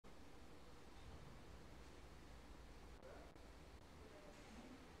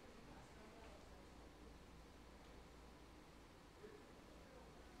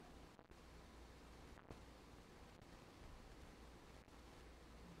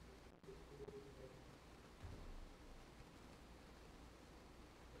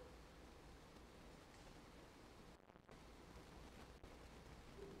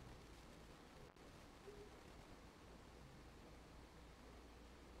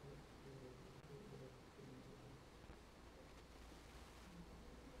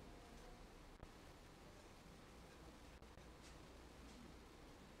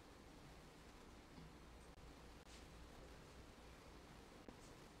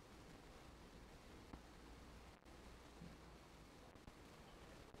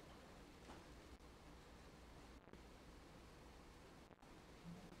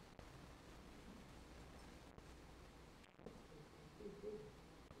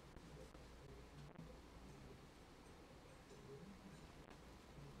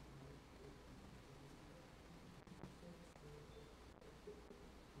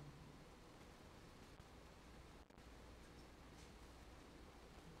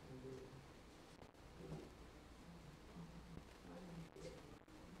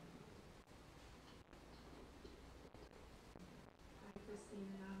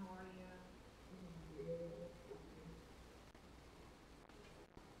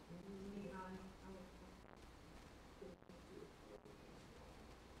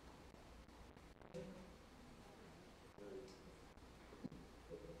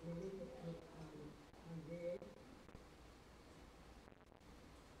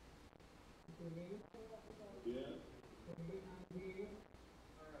Yes.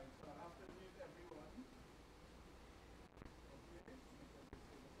 Alright, so I'll have to mute everyone. Okay, because this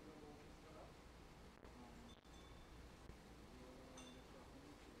is a little set up.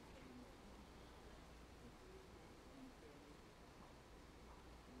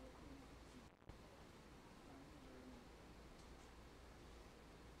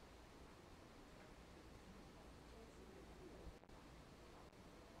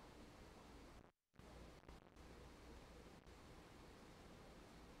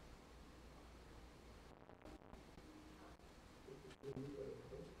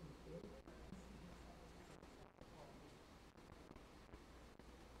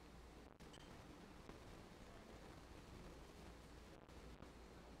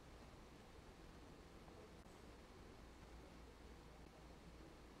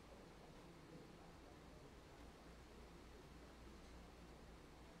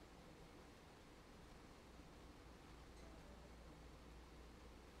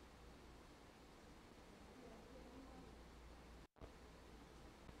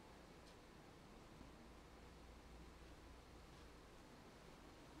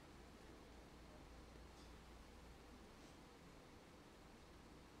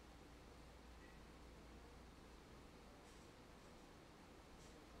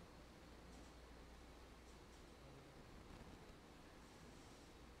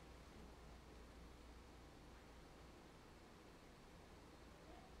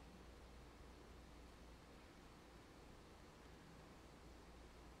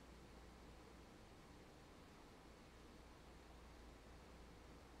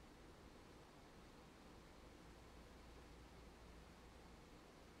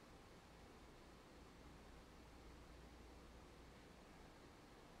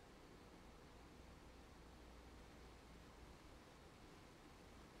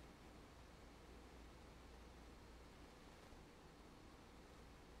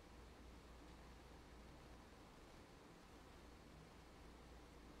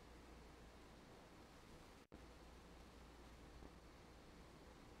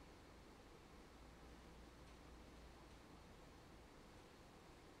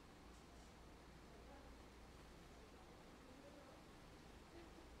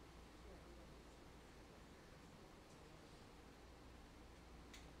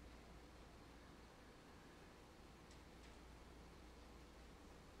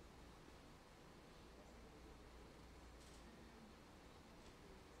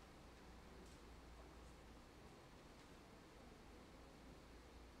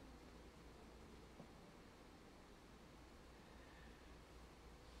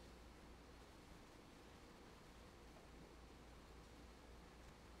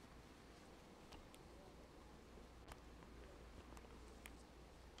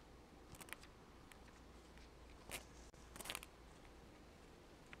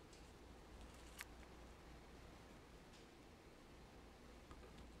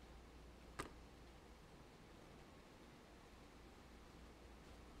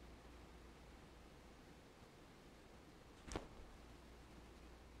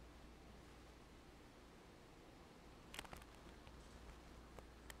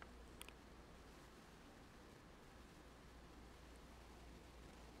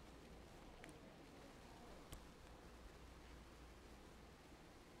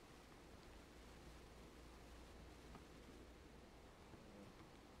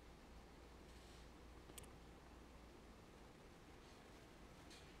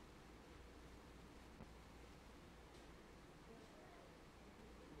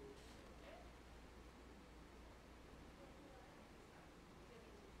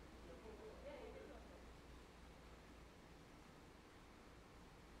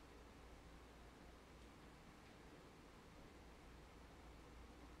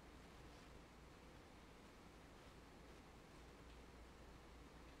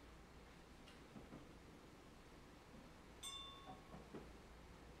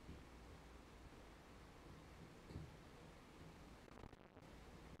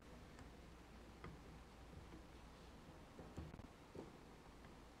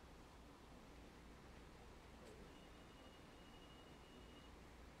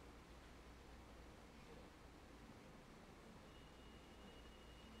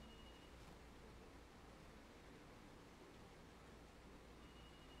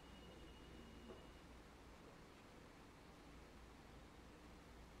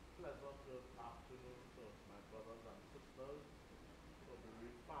 Pleasant good afternoon to my brothers and sisters, to the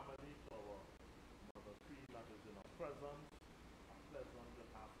bereaved family, to our Mother Queen that is in our presence. A pleasant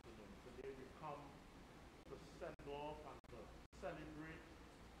good afternoon. Today we come to send off and to celebrate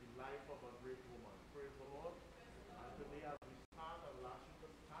the life of a great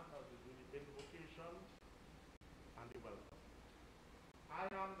I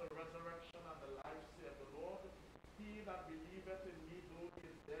am the resurrection and the life, saith the Lord. He that believeth in me, though he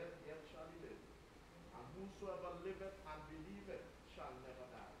is dead, yet shall he live. And whosoever liveth and believeth shall never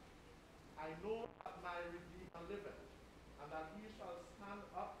die. I know that my Redeemer liveth, and that he shall stand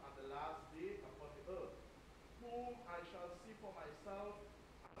up at the last day upon the earth, whom I shall see for myself,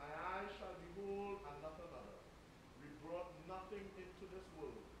 and my eyes shall behold, and not another. We brought nothing into this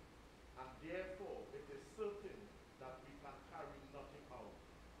world, and therefore it is certain that we can carry nothing out.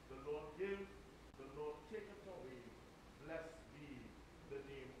 The Lord give, the Lord taketh away. Blessed be the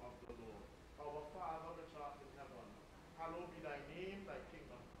name of the Lord. Our Father which art in heaven, hallowed be thy name, thy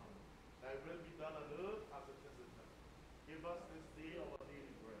kingdom come. Thy will be done on earth as it is in heaven. Give us this day our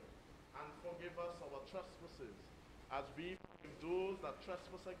daily bread, and forgive us our trespasses, as we forgive those that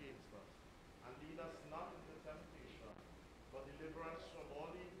trespass against us. And lead us not into temptation, but deliver us from all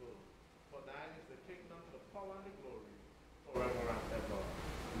evil. For thine is the kingdom, the power, and the glory, forever and ever.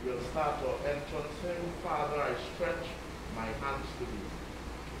 We will start our entrance hymn. Father, I stretch my hands to thee.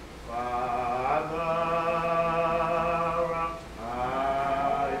 Father,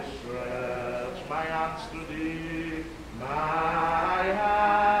 I stretch my hands to thee. My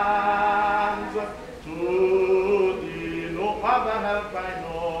hands to thee. No other help I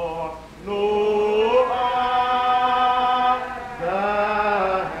know. No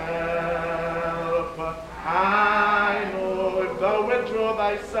other help I know. If thou withdraw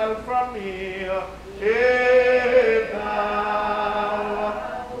thyself from me, if thou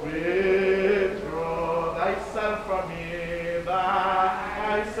withdraw thyself from me,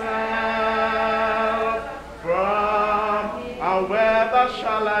 thyself from, and whither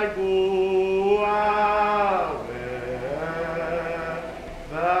shall I go?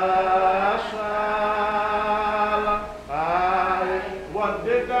 Where shall I? What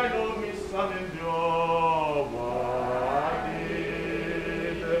did I know me son endure? What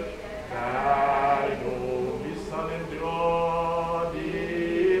did I know me son endure? The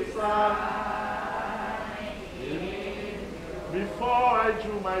son. Before I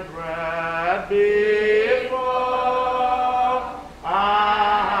drew my breath, before I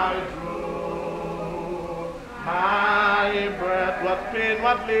drew my breath, what pain,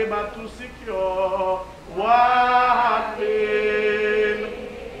 what labor to secure, what pain,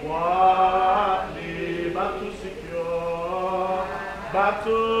 what labor to secure, but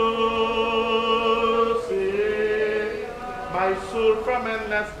to save my soul from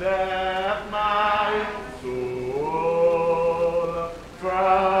endless death, my soul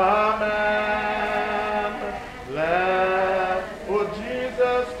from endless. Oh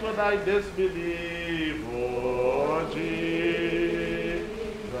Jesus, could I disbelieve? Oh Jesus,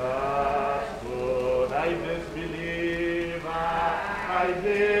 could I disbelieve? I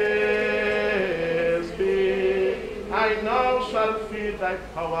disbelieve. I now shall feel thy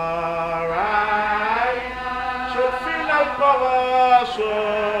power. I should feel thy power,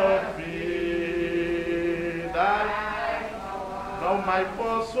 should feel thy now my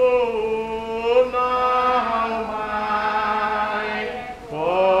poor soul, now my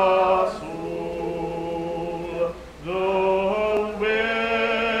poor soul, though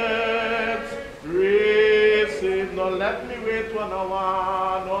with receive, no let me wait 1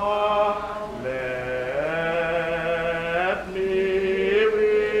 hour, no let me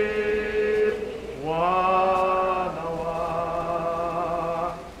wait 1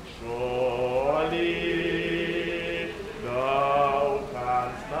 hour. Surely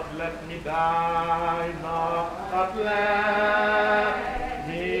let me die, not let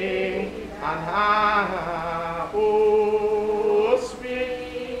me, and oh,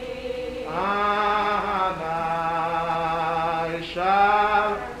 speak, and I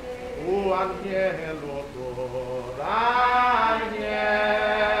shall, oh, and hear, Lord God, I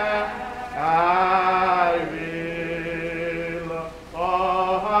hear, I will,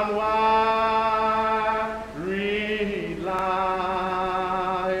 onward rely,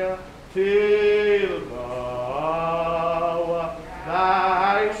 till thou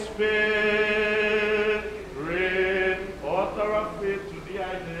thy spirit, author of faith, to thee I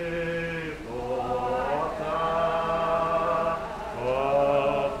live, author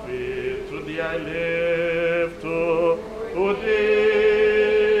of faith, to thee I live, to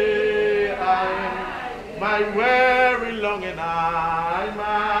thee I, my weary longing I,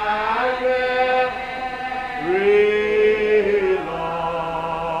 my weary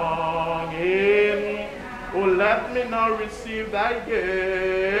longing. Oh, let me now receive thy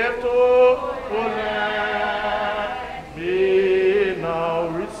gift. Oh, let me now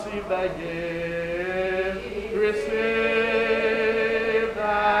receive thy gift. Receive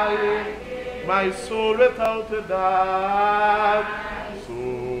thy, my soul without a doubt, soul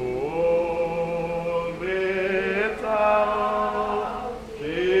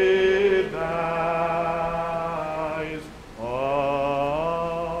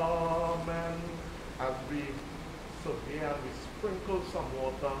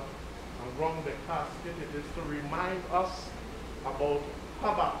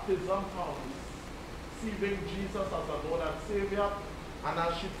her baptism comes, receiving Jesus as her Lord and Savior, and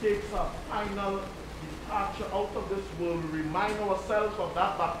as she takes her final departure out of this world, remind ourselves of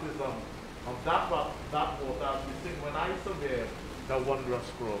that baptism, of that water, as we sing, when I survey the wondrous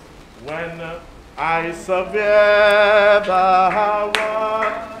cross. When I survey the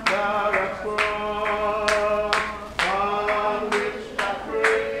wondrous cross, on which the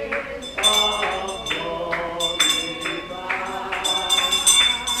praise of glory bound,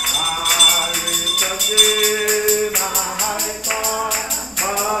 I reach again, I come,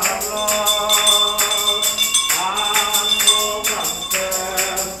 my Lord, and no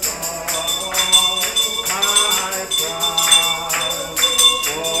confess my pride,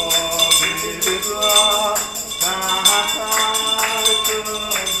 for me the blood that I could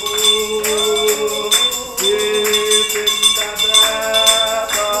move, is in the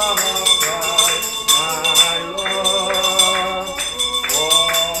death of Christ, my Lord.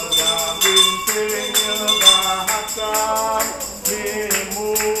 All the things that come me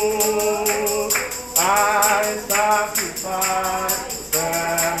move, I sacrifice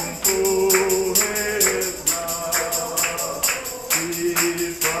them to His blood.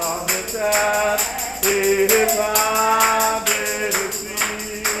 He promised His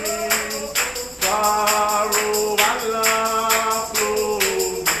majesty, sorrow and love flow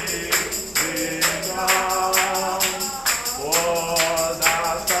me down. For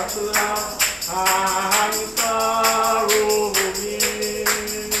that such love and sorrow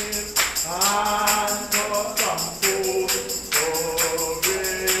meet, and for some food for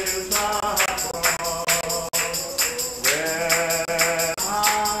grace above. When I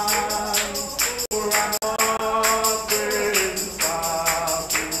for an offering far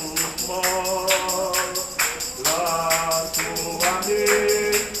too small, lost to an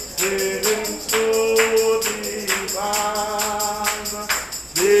in so divine,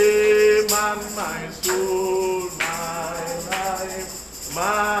 demand my soul, my life,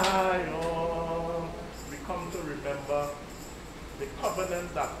 my own. We come to remember the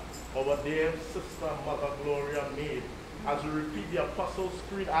covenant that our dear sister Mother Gloria made as we repeat the Apostles'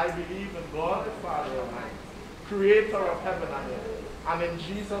 Creed. I believe in God the Father Almighty, creator of heaven and earth, and in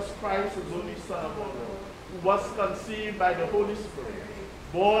Jesus Christ, His only Son of God, who was conceived by the Holy Spirit,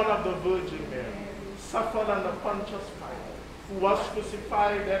 born of the Virgin Mary, suffered under Pontius Pilate, who was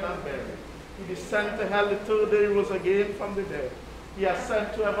crucified, dead, and buried. He descended to hell, the third day He rose again from the dead. He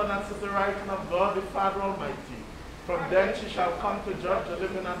ascended to heaven and sits at the right hand of God the Father Almighty. From thence He shall come to judge the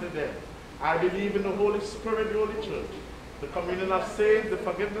living and the dead. I believe in the Holy Spirit, the Holy Church, the communion of saints, the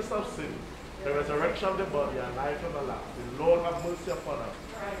forgiveness of sins, the resurrection of the body, and life everlasting. Lord, have mercy upon us.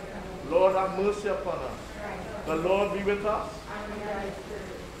 Lord, have mercy upon us. The Lord be with us.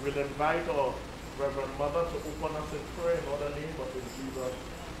 We'll invite our Reverend Mother to open us in prayer in other name, but in Jesus'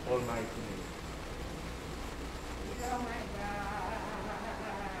 almighty name.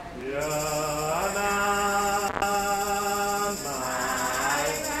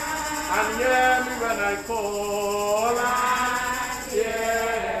 And hear me when I call, and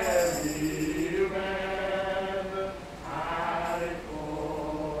hear me when I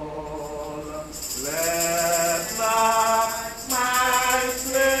call. Let not my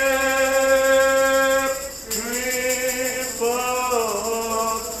slave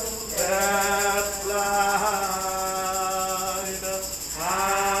cripple that blind,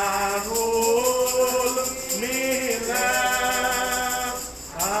 and hold me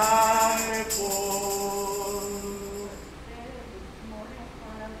lest I fall.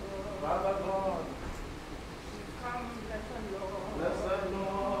 Father God, bless the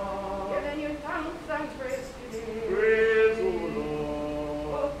Lord. Giving you thanks and praise today. Praise, O Oh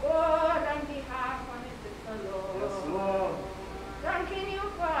Lord. God, on behalf of His sister, Lord. Yes, Lord. Thanking you,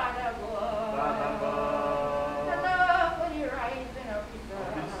 Father God. Father God. The love for the rising of His Of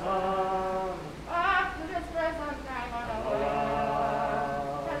His Son. Son. Up to this present time on our Our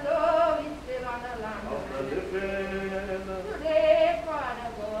The love is still on the land of the living. Today, Father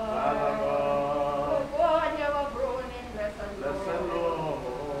God. Father God. Oh God, you are grown in blessed Blessed Lord.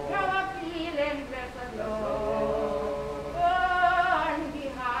 You are feeling blessed Blessed Lord. Lord. Oh, on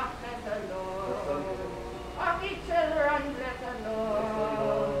behalf, blessed Blessed Lord. Lord. Of the children, blessed Lord.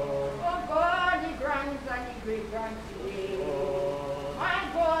 Lord. Oh God, the grands and the great grands today. My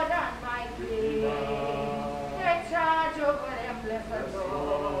God and my King. Take charge over them, blessed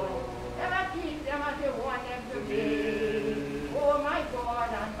Lord. Never keep them as you want them to be. Oh my God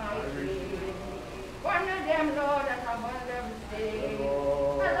and my King. One of them, Lord, that have on them stay.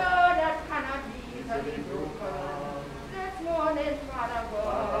 The Lord that cannot be easily broken. This morning, Father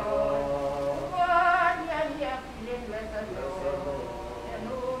God. God, we are here feeling blessed Lord.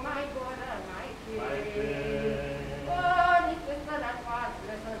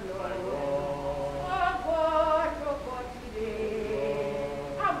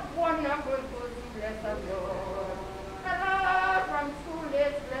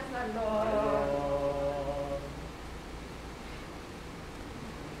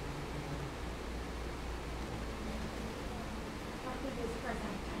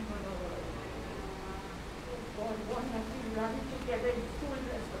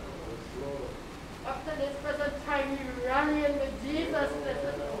 name of Jesus,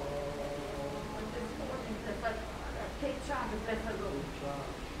 blessed Lord. And this morning, blessed Father, take charge, blessed Lord.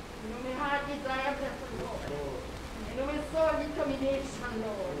 You know my heart desire, blessed Lord. You know my soul determination,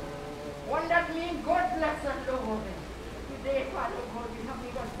 Lord. One that means God, blessed Lord. Today, Father God, we have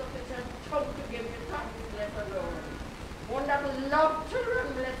given sufficient tongue to give you thanks, blessed Lord. One that love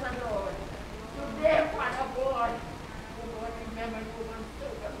children, blessed Lord. Today, Father God, oh God, remember you and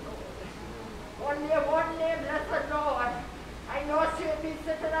servant, Lord. One day, blessed Lord. I know she'll be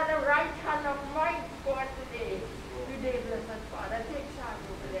sitting at the right hand of my God today. Today, blessed Father, take charge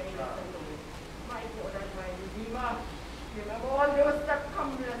over them, blessed Lord. My God and my Redeemer. Remember all those that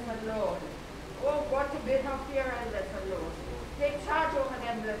come, blessed Lord. Oh God, to bid her fear and blessed Lord. Take charge over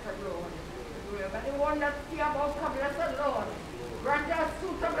them, blessed Lord. Remember the one that see about her, blessed Lord. Grant her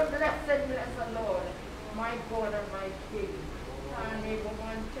suitable blessing, blessed Lord. My God and my King. And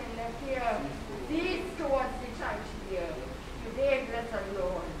everyone tell them here, these towards the church here. Today, blessed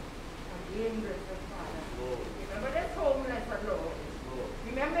Lord. Again, blessed Father. Remember this home, blessed Lord.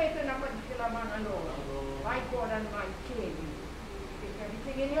 Remember it in a particular manner, Lord. My God and my King. Take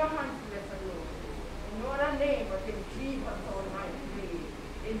everything in your hands, blessed Lord. In no other name but in Jesus' almighty name.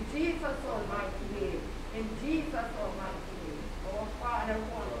 In Jesus' almighty name. In Jesus' almighty name. Our Father who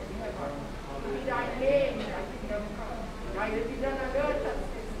art in heaven. Be thy name, thy kingdom come. Thy will be done on earth as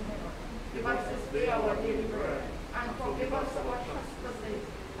it is in heaven. Give us this day our daily bread. And forgive us our trespasses,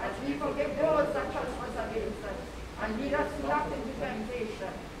 as we forgive those that trespass against us. And lead us not into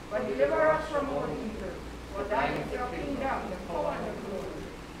temptation, but deliver us from all evil. For thine is your kingdom, the power and the glory,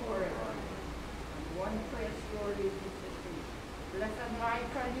 forever. And one prayer slowly is the truth. Blessed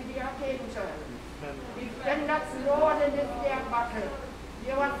Michael, you the archangel. Defend us, Lord, in this day of battle.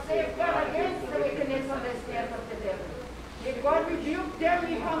 You are safeguard against the wickedness of the snares of the devil. May God rebuke them,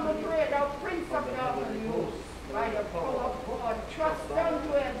 we humble pray, thou prince of the heavenly host. By the power of God, trust down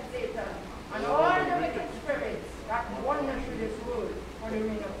to him, Satan, and all the wicked spirits that wander through this world for the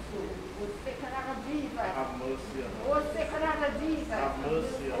reign of soul. O second out of Jesus. Have mercy on us. O second out of Jesus. Have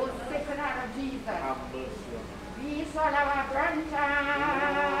mercy on O us. second out of Jesus. Have mercy on us. We shall have a grand time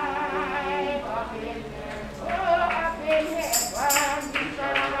up in heaven. Oh, up in heaven. We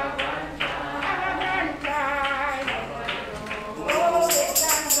shall have a grand time. Have a grand time. Oh, we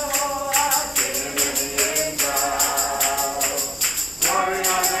can go up in the angels. Glory,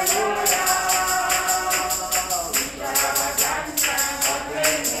 hallelujah. We shall have a grand time up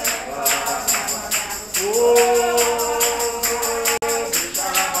in heaven. Oh, we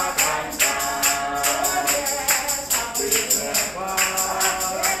shall have a grand time.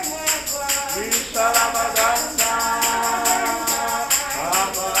 We shall have a grand time. Our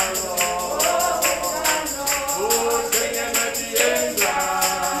Lord. Oh, singing with the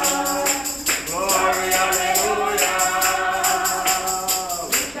angels. Glory, hallelujah.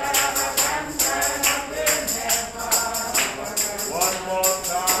 We shall have a grand time up in heaven. One more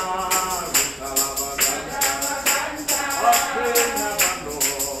time. We shall have a grand time up in heaven,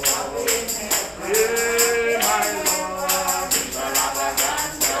 Lord. Hey, my Lord. We shall have a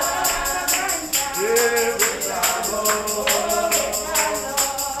grand time. Hey, we shall go.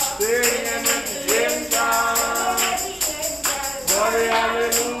 Singing with the angels. Glory,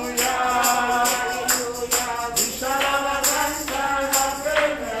 hallelujah. We shall have a grand time up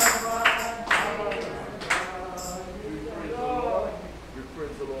in heaven. We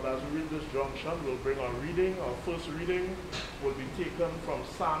praise the Lord. As we read this junction, we'll bring our reading. Our first reading will be taken from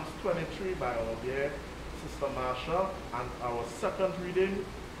Psalms 23 by our dear Sister Marsha, and our second reading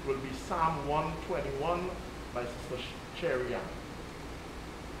will be Psalm 121 by Sister Cherry Ann.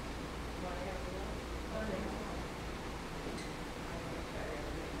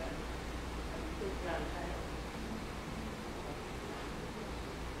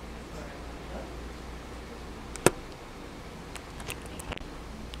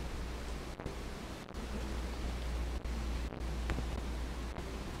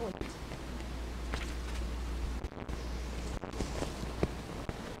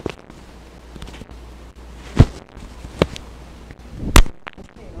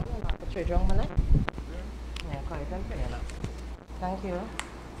 Thank you.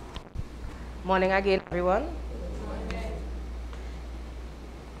 Morning again, everyone.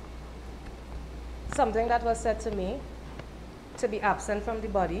 Something that was said to me, to be absent from the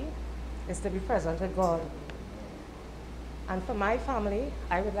body is to be present with God. And for my family,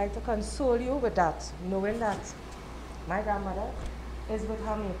 I would like to console you with that, knowing that my grandmother is with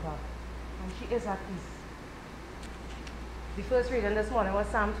her Maker, and she is at peace. The first reading this morning was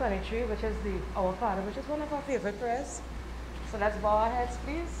Psalm 23, which is the Our Father, which is one of our favorite prayers. So let's bow our heads,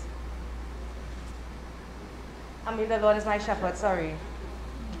 please. The Lord is my shepherd, sorry.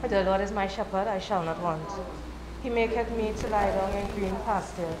 The Lord is my shepherd, I shall not want. He maketh me to lie down in green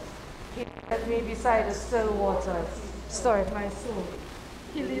pastures. He leadeth me beside the still waters. Restoreth my soul.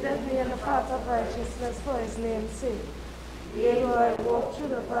 He leadeth me in the path of righteousness for his name's sake. Yea, though I walk through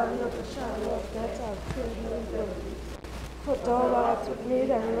the valley of the shadow of death, I'll fear no evil. For thou art with me,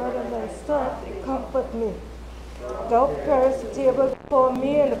 thy rod and thy staff, they comfort me. Thou preparest the table before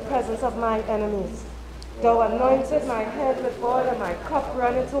me in the presence of my enemies. Thou anointed my head with oil, and my cup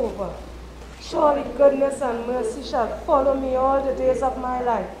runneth over. Surely goodness and mercy shall follow me all the days of my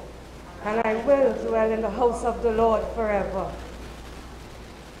life, and I will dwell in the house of the Lord forever.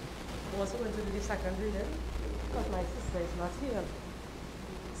 I'm also going to do the second reading, because my sister is not here.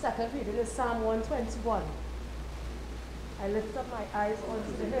 Second reading is Psalm 121. I lift up my eyes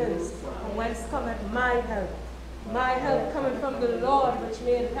unto the hills, from whence cometh my help. My help cometh from the Lord, which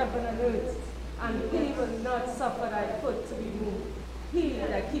made heaven and earth. And he will not suffer thy foot to be moved. He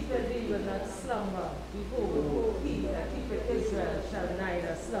that keepeth thee will not slumber. Behold, he that keepeth Israel shall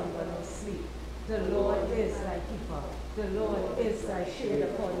neither slumber nor sleep. The Lord is thy keeper. The Lord is thy shade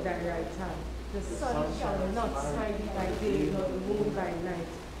upon thy right hand. The sun shall not smite thee by day, nor the moon by night.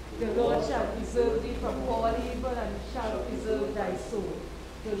 The Lord shall preserve thee from all evil, and shall preserve thy soul.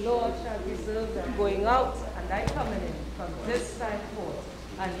 The Lord shall preserve thy going out and thy coming in from this time forth,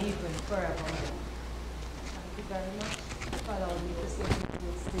 and even forevermore. Thank you very much for allowing me to say these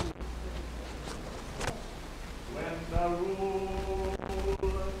words to you. When the rule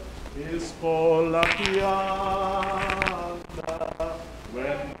is full of yonder,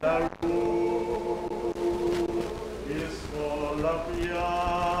 when the rule is full of yonder,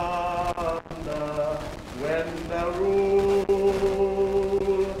 when the rule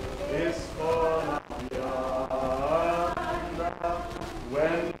is full of yonder,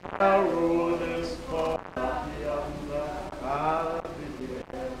 when the rule is full of yonder, I'll begin.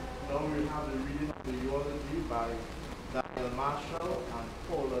 Now we have the reading of the eulogy by Daniel Marshall and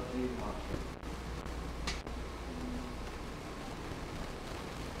Paula D. Marshall.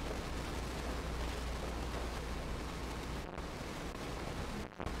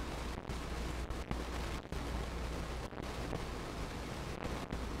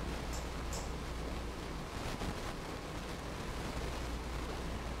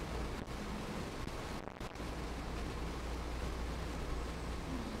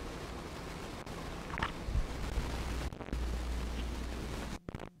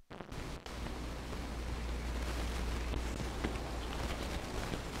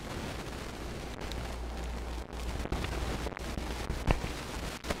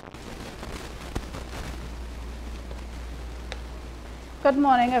 Good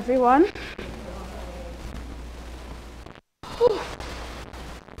morning, everyone.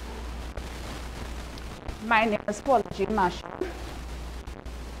 My name is Paula G. Marshall.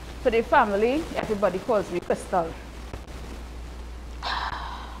 For the family, everybody calls me Crystal.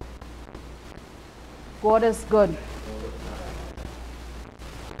 God is good.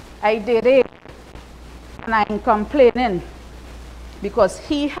 I did it, and I ain't complaining, because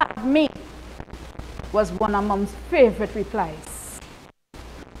he had me was one of Mom's favorite replies.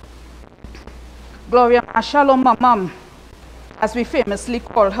 Gloria Marshall, or my mom, as we famously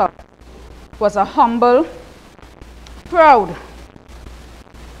call her, was a humble, proud,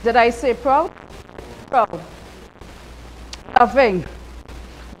 did I say proud? Proud, loving,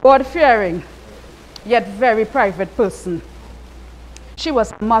 God-fearing, yet very private person. She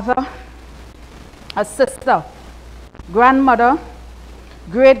was a mother, a sister, grandmother,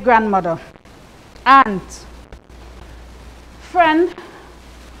 great-grandmother, aunt, friend,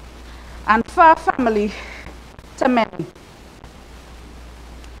 and far family to many.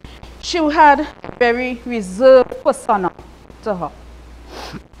 She had a very reserved persona to her.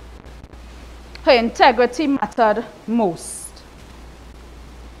 Her integrity mattered most.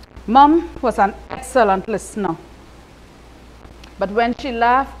 Mom was an excellent listener, but when she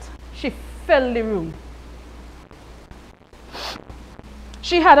laughed, she filled the room.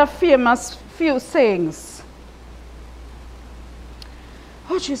 She had a famous few sayings.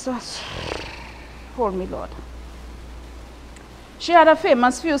 Oh, Jesus. Hold me, Lord. She had a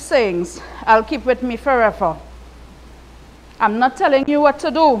famous few sayings. I'll keep with me forever. I'm not telling you what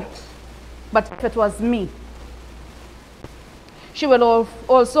to do, but if it was me. She would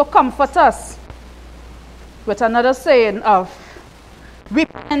also comfort us with another saying of,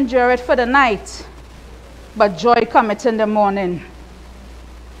 weeping endure it for the night, but joy cometh in the morning.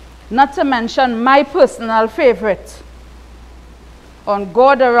 Not to mention my personal favorite, on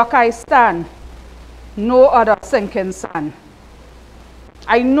God the rock I stand, no other sinking sand.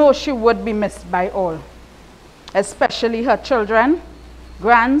 I know she would be missed by all. especially her children,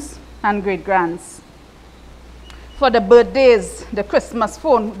 grands, and great-grands. For the birthdays, the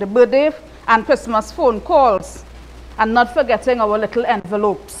birthday and Christmas phone calls, and not forgetting our little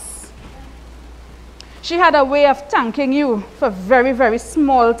envelopes. She had a way of thanking you for very, very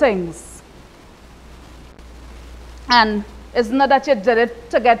small things. And it's not that you did it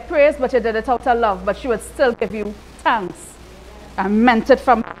to get praise, but you did it out of love, but she would still give you thanks. And meant it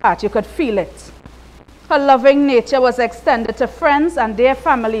from her heart. You could feel it. Her loving nature was extended to friends and their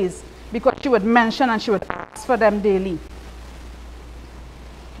families, because she would mention and she would ask for them daily.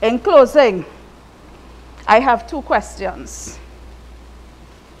 In closing, I have 2 questions.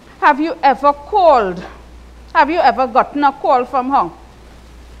 Have you ever called? Have you ever gotten a call from her?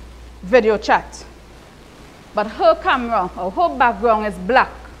 Video chat. But her camera or her background is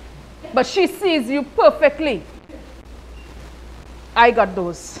black, but she sees you perfectly. I got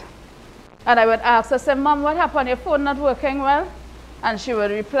those. And I would ask her, say, Mom, what happened? Your phone not working well? And she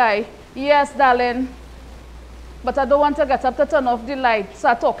would reply, yes, darling, but I don't want to get up to turn off the light, so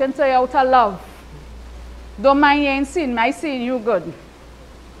I'm talking to you out of love. Don't mind you ain't seen me, I seen you good.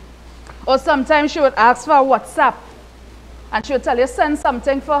 Or sometimes she would ask for a WhatsApp, and she would tell you, send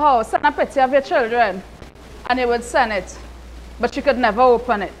something for her, send a picture of your children, and you would send it, but she could never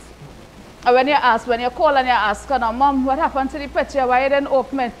open it. And when you call and you ask her, now, Mom, what happened to the picture? Why you didn't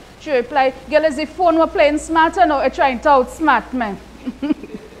open it? She replied, girl, is the phone we're playing smart or no? You're trying to outsmart me.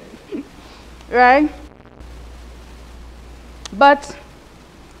 Right? But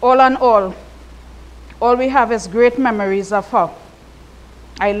all in all we have is great memories of her.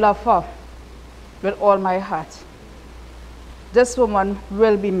 I love her with all my heart. This woman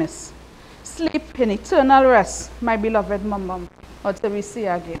will be missed. Sleep in eternal rest, my beloved Mom, until we see you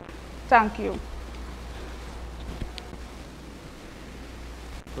again. Thank you.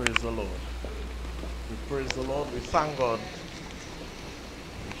 Praise the Lord. We praise the Lord. We thank God.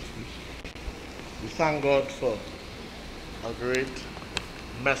 We thank God for a great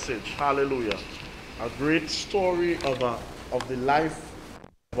message. Hallelujah. A great story of the life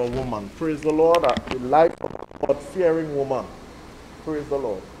of a woman. Praise the Lord. The life of a God-fearing woman. Praise the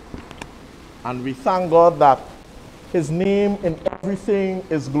Lord. And we thank God that His name in everything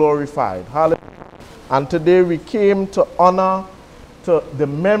is glorified. Hallelujah. And today we came to honor to the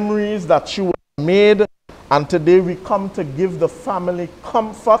memories that she would have made. And today we come to give the family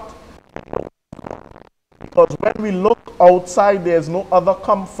comfort. Because when we look outside, there is no other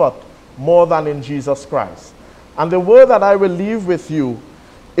comfort more than in Jesus Christ. And the word that I will leave with you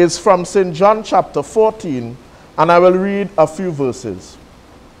is from St. John chapter 14. And I will read a few verses.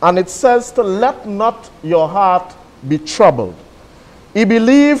 And it says to let not your heart be troubled. Ye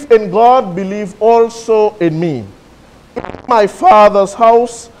believe in God, believe also in me. In my Father's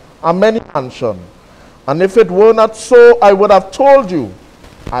house are many mansions, and if it were not so, I would have told you.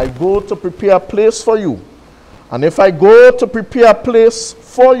 I go to prepare a place for you. And if I go to prepare a place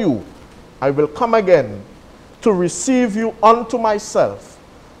for you, I will come again to receive you unto myself,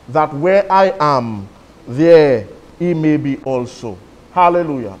 that where I am, there ye may be also.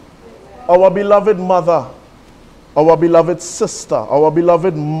 Hallelujah. Our beloved mother, our beloved sister, our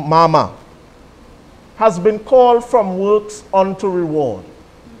beloved mama has been called from works unto reward.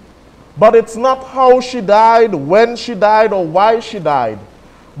 But it's not how she died, when she died, or why she died.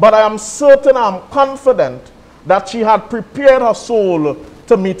 But I am certain, I am confident that she had prepared her soul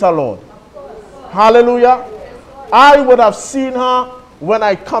to meet her Lord. Hallelujah. I would have seen her when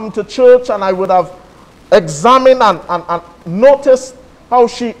I come to church, and I would have examined and noticed how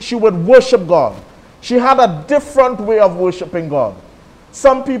she would worship God. She had a different way of worshiping God.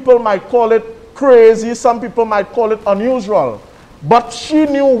 Some people might call it crazy, some people might call it unusual. But she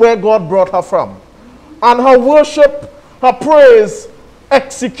knew where God brought her from. And her worship, her praise,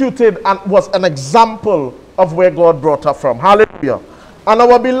 executed and was an example of where God brought her from. Hallelujah. And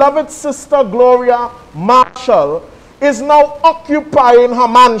our beloved sister Gloria Marshall is now occupying her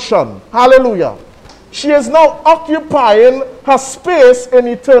mansion. Hallelujah. She is now occupying her space in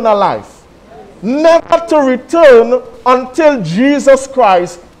eternal life. Never to return until Jesus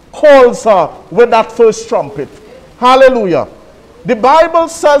Christ calls her with that first trumpet. Hallelujah. The Bible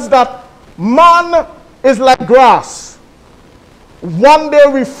says that man is like grass. One day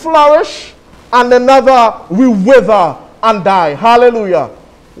we flourish and another we wither and die. Hallelujah.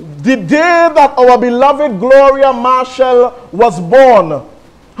 The day that our beloved Gloria Marshall was born,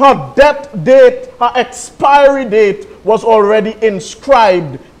 her death date, her expiry date was already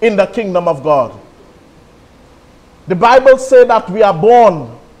inscribed in the kingdom of God. The Bible says that we are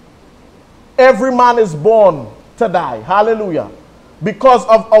born. Every man is born to die. Hallelujah. Because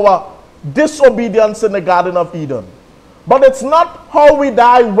of our disobedience in the Garden of Eden. But it's not how we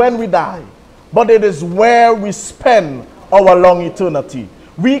die when we die, but it is where we spend our long eternity.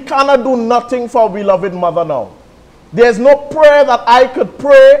 We cannot do nothing for our beloved mother now. There's no prayer that I could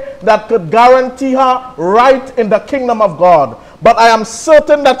pray that could guarantee her right in the kingdom of God. But I am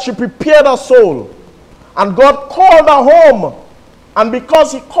certain that she prepared her soul. And God called her home. And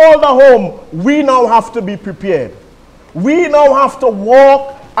because he called her home, we now have to be prepared. We now have to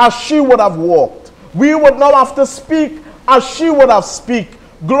walk as she would have walked. We would now have to speak as she would have speak,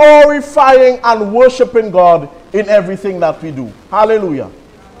 glorifying and worshiping God in everything that we do. Hallelujah.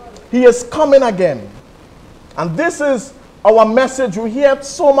 He is coming again. And this is our message. We hear it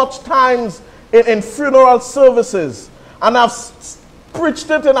so much times in funeral services. And I've preached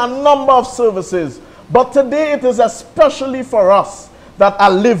it in a number of services. But today it is especially for us that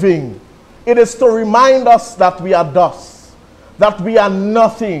are living. It is to remind us that we are dust. That we are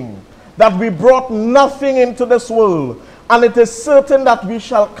nothing. That we brought nothing into this world. And it is certain that we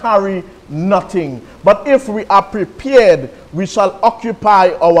shall carry nothing. But if we are prepared, we shall occupy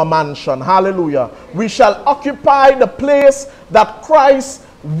our mansion. Hallelujah. We shall occupy the place that Christ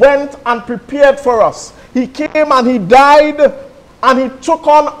went and prepared for us. He came and he died and he took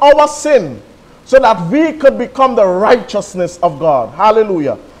on our sin so that we could become the righteousness of God.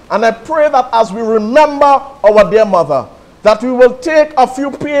 Hallelujah. And I pray that as we remember our dear mother, that we will take a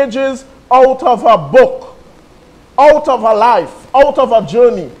few pages out of her book, out of her life, out of her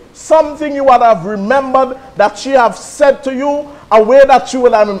journey. Something you would have remembered that she have said to you, a way that she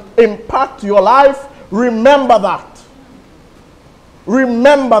will impact your life. Remember that.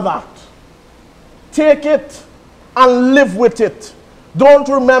 Remember that. Take it and live with it. Don't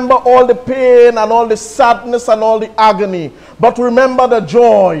remember all the pain and all the sadness and all the agony, but remember the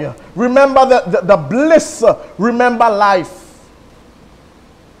joy. Remember the bliss. Remember life.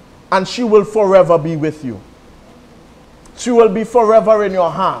 And she will forever be with you. She will be forever in your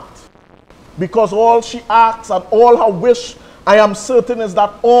heart. Because all she asks and all her wish, I am certain, is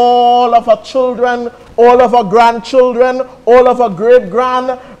that all of her children, all of her grandchildren, all of her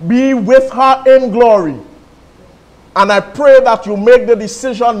great-grand be with her in glory. And I pray that you make the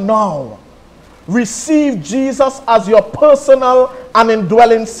decision now. Receive Jesus as your personal and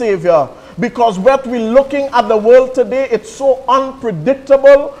indwelling Savior. Because what we're looking at the world today, it's so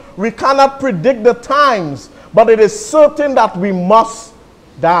unpredictable. We cannot predict the times. But it is certain that we must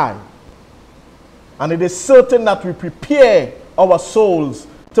die. And it is certain that we prepare our souls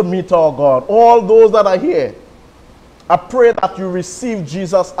to meet our God. All those that are here, I pray that you receive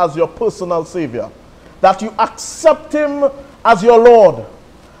Jesus as your personal Savior. That you accept him as your Lord.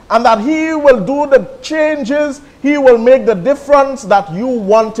 And that he will do the changes, he will make the difference that you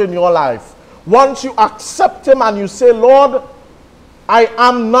want in your life. Once you accept him and you say, Lord, I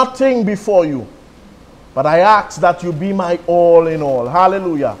am nothing before you. But I ask that you be my all in all.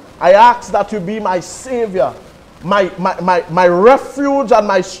 Hallelujah. I ask that you be my Savior, my refuge and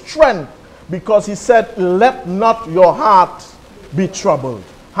my strength. Because he said, let not your heart be troubled.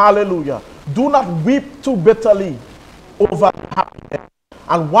 Hallelujah. Do not weep too bitterly over happiness.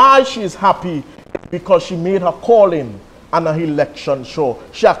 And why she is happy is because she made her calling and her election sure.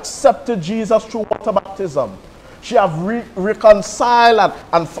 She accepted Jesus through water baptism. She have reconciled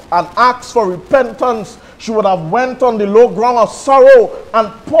and asked for repentance. She would have went on the low ground of sorrow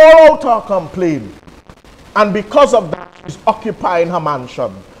and poured out her complaint. And because of that, she's occupying her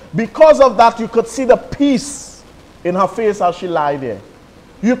mansion. Because of that, you could see the peace in her face as she lied there.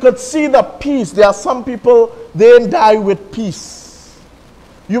 You could see the peace. There are some people, they die with peace.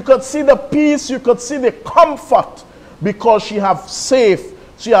 You could see the peace, you could see the comfort, because she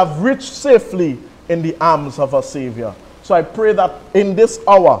have reached safely in the arms of her Savior. So I pray that in this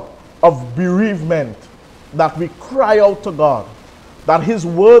hour of bereavement, that we cry out to God, that his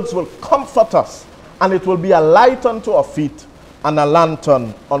words will comfort us, and it will be a light unto our feet and a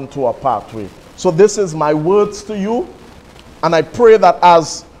lantern unto our pathway. So this is my words to you, and I pray that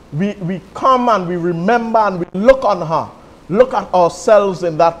as we come and we remember and we look on her, look at ourselves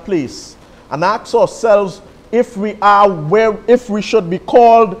in that place, and ask ourselves if we are where, if we should be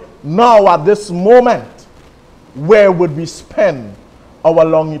called now at this moment, where would we spend our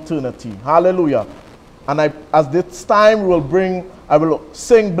long eternity? Hallelujah. And as this time I will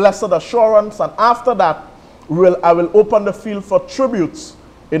sing Blessed Assurance, and after that I will open the field for tributes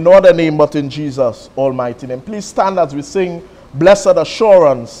in no other name but in Jesus' almighty name. Please stand as we sing Blessed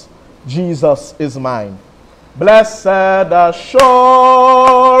Assurance, Jesus is mine. Blessed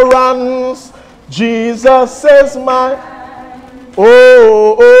assurance, Jesus is mine.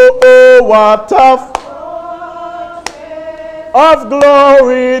 Oh, oh, oh, what a of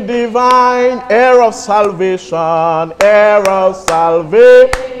glory divine, heir of salvation, heir of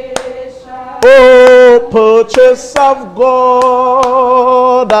salvation. Oh, purchase of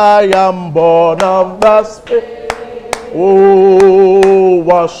God, I am born of the Spirit. Oh,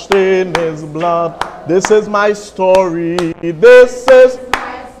 washed in his blood. This is my story. This is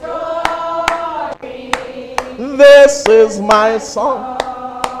my story. This is my song.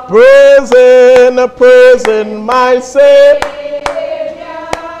 Praising my Savior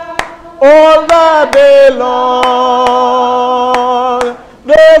all the day long.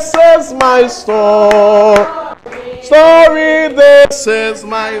 This is my story. This is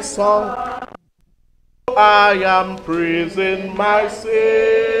my song. I am praising my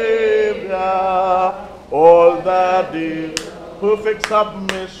Savior all the day. Perfect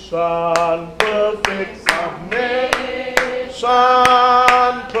submission, perfect submission,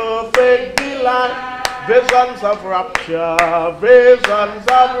 perfect delight. Visions of rapture, visions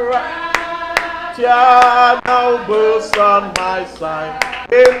of rapture now burst on my side.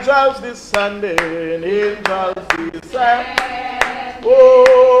 Angels descending, angels descending.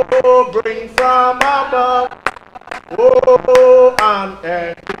 Oh, bring from above, oh, and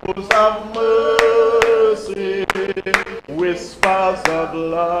echoes of mercy, whispers of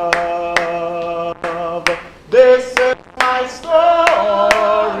love. This is my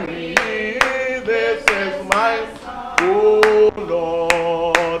story, this is my, oh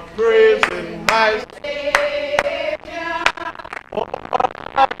Lord, praising my Savior.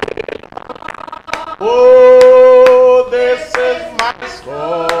 Oh, this is my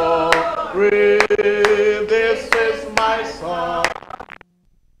story, this is my song.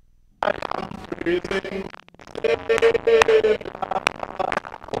 I am praising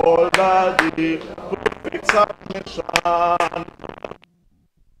all the day, perfect submission.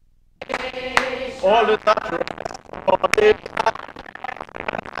 All the that rest, all the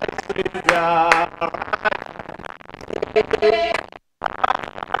Savior.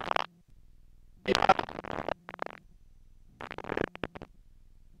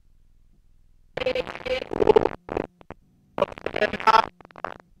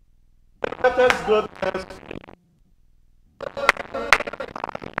 That is goodness.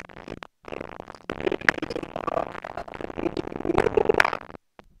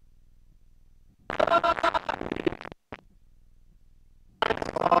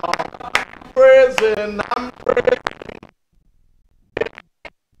 I'm praising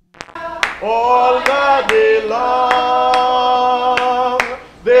all the day long.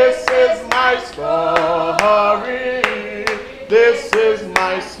 This is my story, this is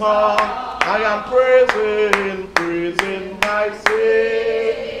my song. I am praising my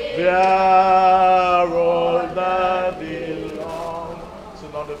Savior all the day long. So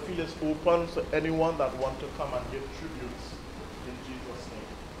now the field is open to anyone that want to come and give tributes in Jesus' name.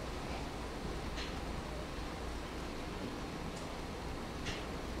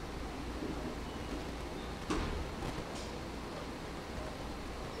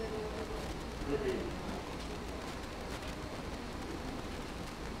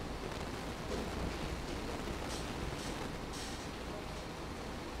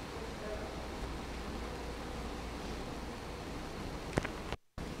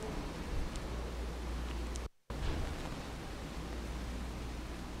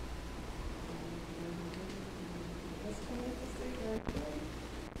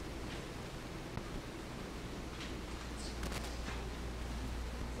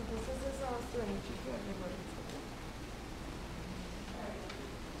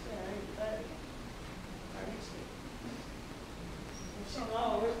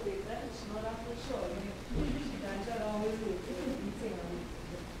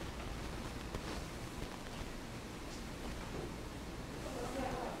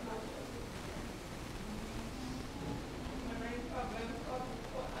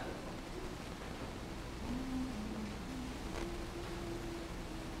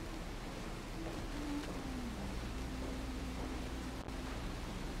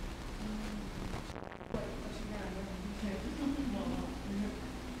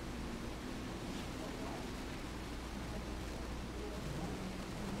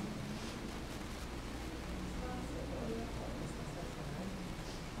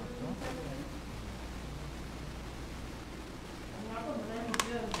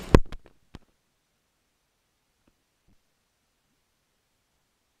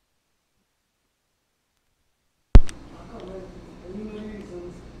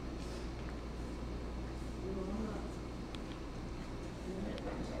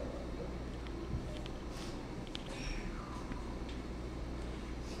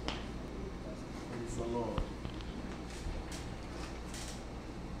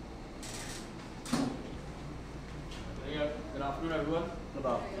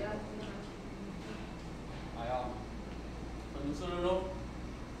 Good afternoon. For those who don't know,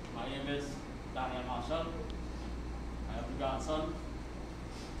 my name is Daniel Marshall. I have a grandson,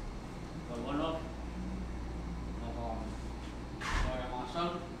 called one of Gloria Marshall,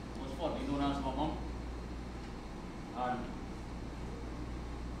 who was formerly known as my mom. And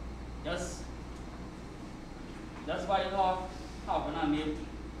just by having a name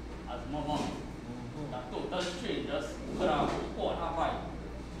as my mom, that total strangers could have caught her vibe.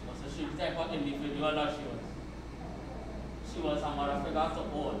 Because she was the type of individual that she was. She was a mother figure to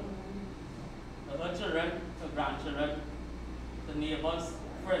all. To her children, to grandchildren, to neighbors,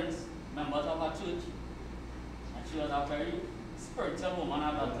 friends, members of her church. And she was a very spiritual woman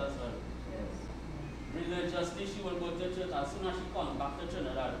at that as well. Religiously, she will go to church as soon as she comes back to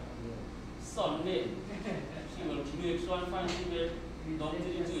Trinidad. Sunday, she will make sure and find she will down to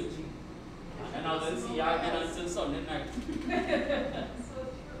the church. And then I will see her again until Sunday night.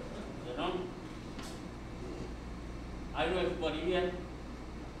 You know? I know everybody here,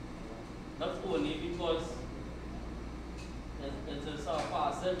 not only because it's a sort of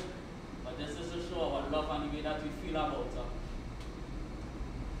person, but this is to show our love and the way that we feel about her.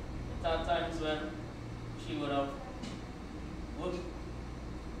 There are times when she would have worked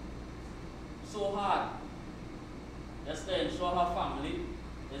so hard just to ensure her family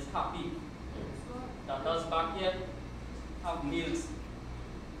is happy. That us back here have meals,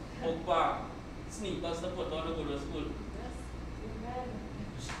 book bar, sneakers to put on to go to school.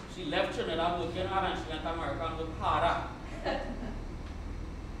 She left Trinidad working hard and she went to America and worked harder.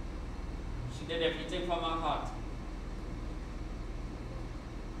 She did everything from her heart.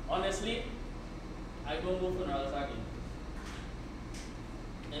 Honestly, I don't go funerals again.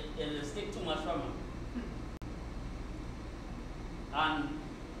 It will stick too much from her. And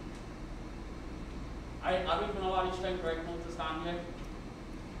I don't even know what it's strength right now to stand here.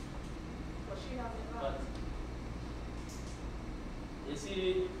 But you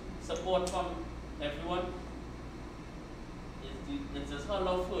see support from everyone. It's just her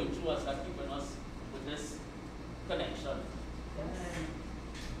love flowing through us that keeping us with this connection. Yes.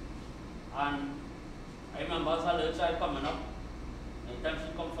 And I remember as a little child coming up, anytime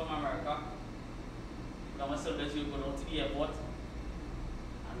she come from America, come and service you go down to the airport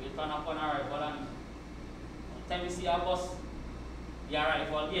and we turn up on arrival, and one time we see our bus, the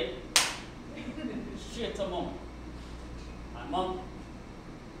arrival gate, straight to mom. And mom,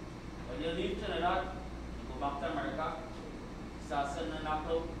 when you leave Trinidad, you go back to America, start sending an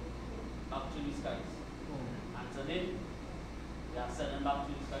apple back to the skies. And today, we are sending back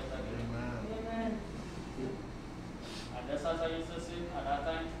to the skies again. Amen. And just as I used to say at that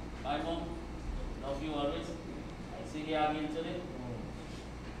time, bye mom, love you always. I see you again today.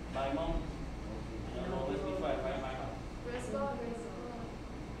 Bye mom, and you'll always be forever in my heart. Praise God, praise God.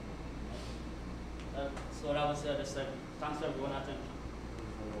 That's what I would say at this time. Thanks for everyone attention.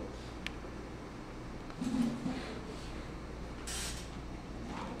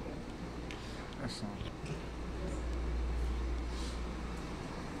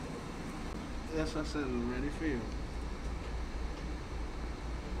 Yes, I said we're ready for you.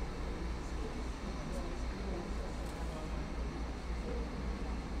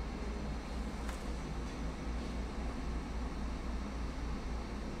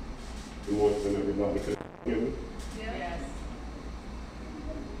 Good morning, everybody. Can you hear me? Yes.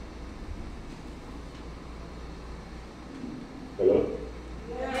 Hello?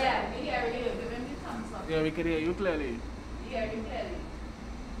 Yeah, we hear you. Give him the thumbs up. Yeah, we can hear you clearly. We hear you clearly.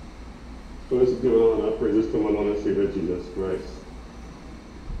 First, give honor and praises to my Lord and Savior Jesus Christ.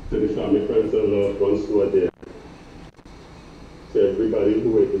 To the family, friends, and loved ones who are there. To everybody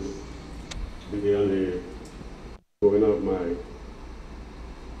who is behind the going of my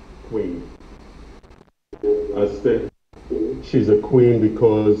queen. I said, she's a queen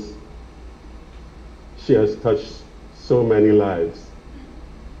because she has touched so many lives.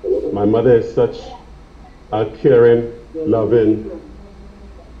 My mother is such a caring, loving,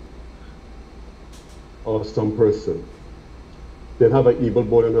 awesome person. Didn't have an evil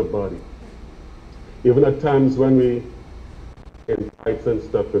bone in her body. Even at times when we in fights and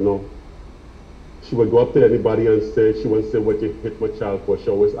stuff, you know, she would go up to anybody and say, she wouldn't say what you hit my child for, she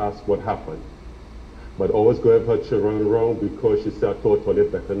always asked what happened. But always go have her children wrong because she said, I told her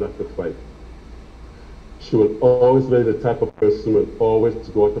better not to fight. She will always be the type of person who will always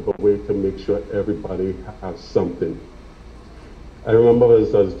go out of her way to make sure everybody has something. I remember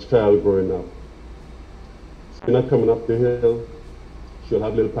as a child growing up, she's not coming up the hill, she'll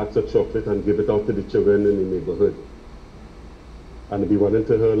have little packs of chocolate and give it out to the children in the neighborhood. And be running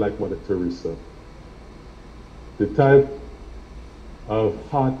to her like Mother Teresa. The type of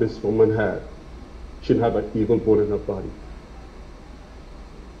heart this woman had. She didn't have an evil bone in her body.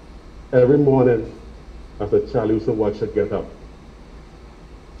 Every morning, as a child, I used to watch her get up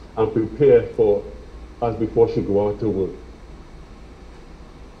and prepare for us before she go out to work.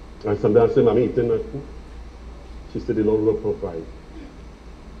 And sometimes I say, Mommy, eating that food? She said, the Lord will provide.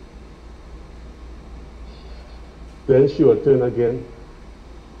 Then she would turn again,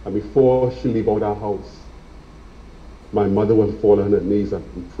 and before she leave out our house, my mother would fall on her knees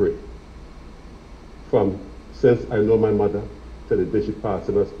and pray. Since I know my mother, till the day she passed,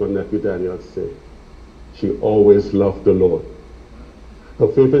 and as my nephew Daniel said, she always loved the Lord. Her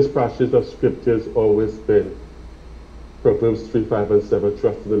favorite passage of scripture has always been Proverbs 3, 5, and 7.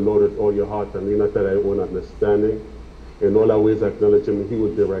 Trust in the Lord with all your heart and lean not to thy own understanding. In all our ways acknowledge him, and he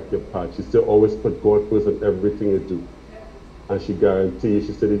will direct your path. She still always put God first in everything you do. And she guarantees,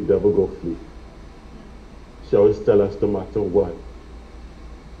 she said, the devil go flee. She always tell us, no matter what,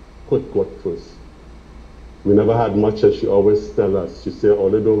 put God first. We never had much, and she always tell us, she said,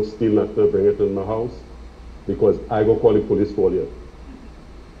 only don't steal nothing, bring it in my house, because I go call the police for you.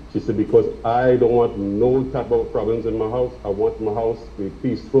 She said, because I don't want no type of problems in my house. I want my house to be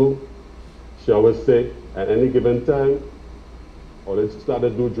peaceful. She always say, at any given time, or they start to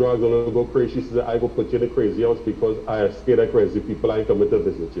do drugs or go crazy, she said, I go put you in a crazy house because I am scared of crazy people. I ain't coming to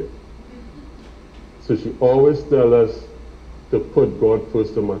visit you. So she always tell us to put God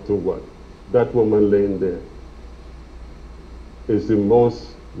first no matter what. That woman laying there is the most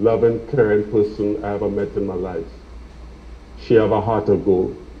loving, caring person I ever met in my life. She have a heart of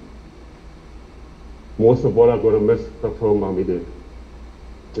gold. Most of all, I'm going to miss of her mommy did.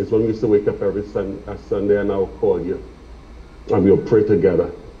 It's when we used to wake up every Sunday and I'll call you. And we'll pray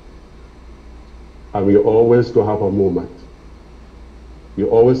together. And we always go have a moment. You're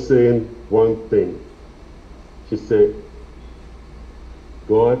always saying one thing. She said,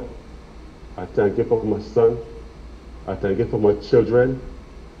 God, I thank you for my son. I thank you for my children.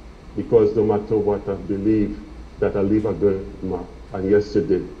 Because no matter what, I believe that I leave a good mark. And yes, you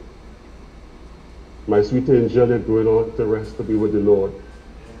did. My sweet angel, you're going on to rest to be with the Lord.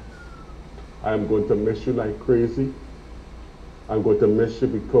 I am going to miss you like crazy. I'm going to miss you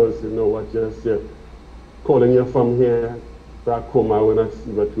because, you know what, just calling you from here, back home, I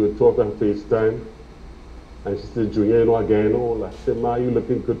but we would talk on FaceTime. And she said, Junior, you know, I'm getting old. I said, Ma, you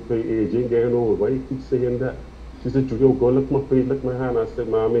looking good for your age. You ain't getting old. Why you keep saying that? She said, Junior, go look my face, look my hand. I said,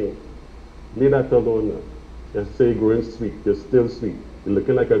 Mommy, leave that alone now. Just say you're growing sweet. You're still sweet. You're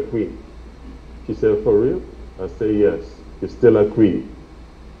looking like a queen. She said, for real? I said, yes. You're still a queen.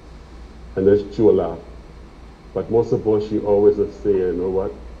 And then she will laugh. But most of all, she always would say, you know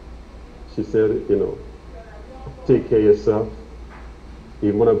what? She said, you know, take care of yourself.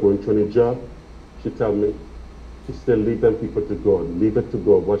 Even when I'm going through any job, she tell me, she said, leave them people to God. Leave it to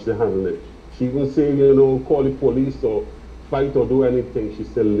God. Watch they handle it. She even say, you know, call the police or fight or do anything. She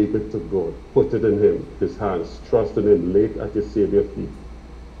said, leave it to God. Put it in him, his hands. Trust in him. Lay it at his Savior's feet.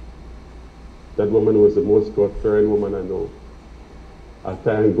 That woman was the most God-fearing woman I know. I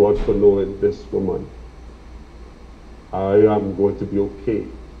thank God for knowing this woman. I am going to be okay.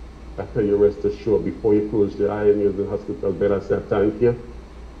 I tell you, rest assured, before you close your eye and you're in the hospital bed, I said, thank you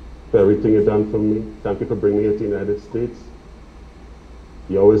for everything you've done for me. Thank you for bringing me here to the United States.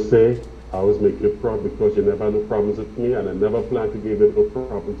 You always say, I always make you proud because you never had no problems with me, and I never plan to give you no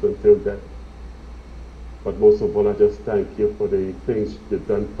problems until death. But most of all, I just thank you for the things you've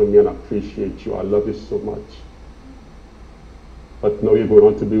done for me, and I appreciate you. I love you so much. But now you're going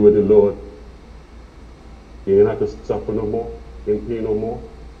on to be with the Lord. You ain't have to suffer no more, you ain't pay no more.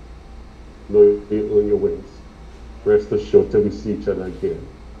 No, you earn your wings. Rest assured till we see each other again.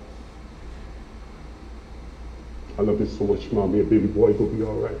 I love you so much, Mommy. Your baby boy will be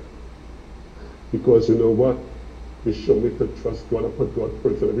all right. Because you know what? You show me to trust God and put God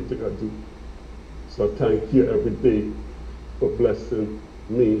first in everything I do. So I thank you every day for blessing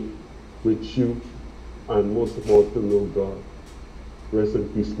me with you, and most of all to know God. Rest in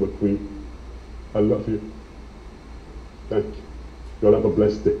peace, my queen. I love you. Thank you. Y'all have a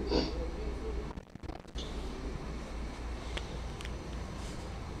blessed day.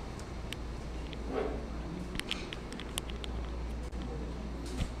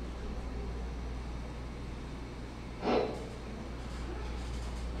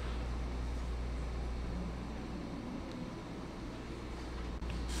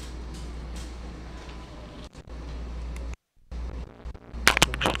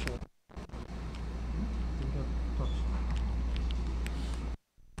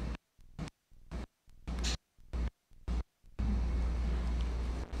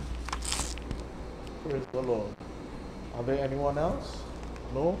 Praise the Lord. Are there anyone else?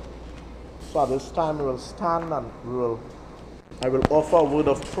 No? So at this time we will stand and I will offer a word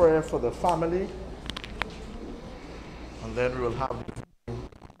of prayer for the family. And then we will have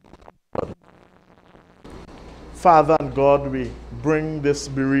Father and God, we bring this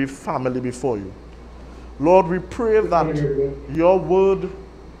bereaved family before you. Lord, we pray that your word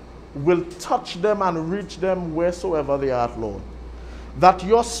will touch them and reach them wheresoever they are, Lord. That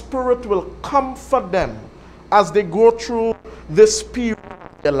your spirit will comfort them as they go through this period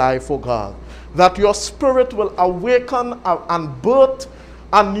of their life, oh God. That your spirit will awaken and birth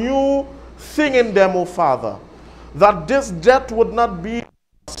a new thing in them, oh Father. That this death would not be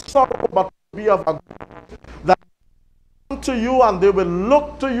sorrow, but be of a that to you, and they will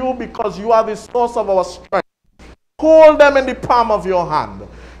look to you because you are the source of our strength. Hold them in the palm of your hand.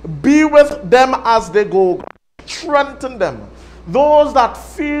 Be with them as they go. Strengthen them. Those that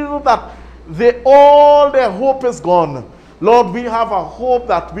feel that all their hope is gone, Lord, we have a hope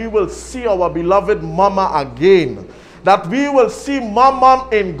that we will see our beloved Mama again. That we will see Mama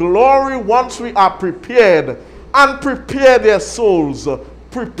in glory once we are prepared. And prepare their souls.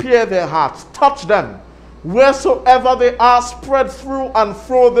 Prepare their hearts. Touch them. Wheresoever they are spread through and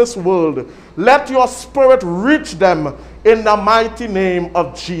through this world, let your spirit reach them in the mighty name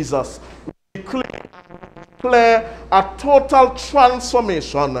of Jesus. We declare a total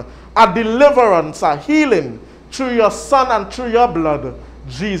transformation, a deliverance, a healing through your Son and through your blood,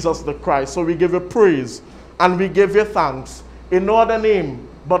 Jesus the Christ. So we give you praise and we give you thanks in no other name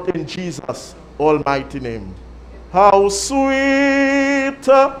but in Jesus' almighty name. How sweet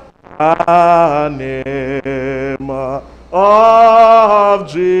the name of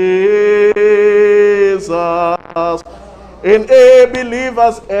Jesus in a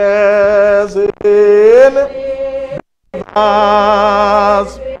believer's as in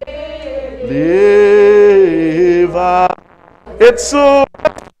us believer. It's so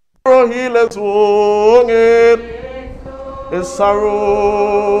healers wrong his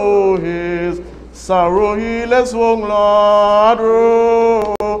sorrow, his sorrow healers wrong, Lord,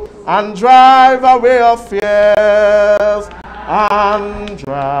 and drive away our fears, and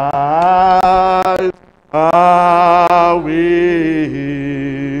drive away.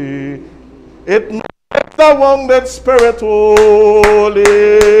 It makes the wounded spirit whole.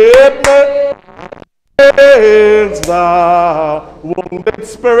 It makes the wounded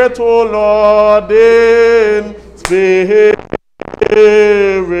spirit, O Lord, in spirit.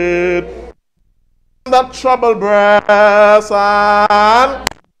 The troubled breast and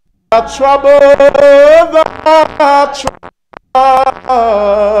the trouble,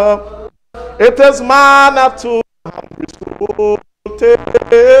 it is manna to hungry soul, taste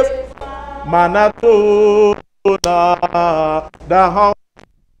manna to the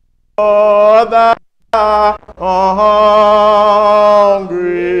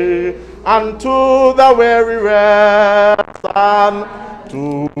hungry, and to the weary rest, and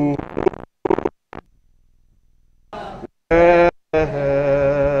to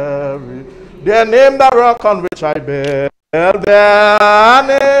their name the rock on which I bear, their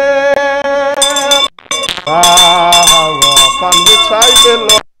name the rock on which I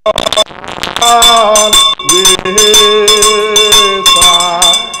belong.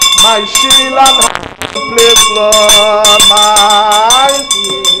 My shield and place, Lord, mine,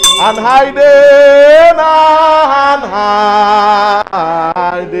 and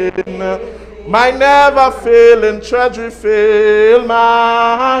hiding, my never failing treasury fail,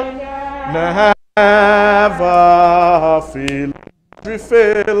 my never failing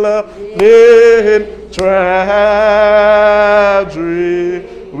treasury,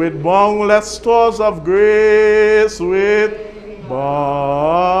 with boundless stores of grace, with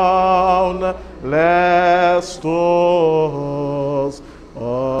boundless stores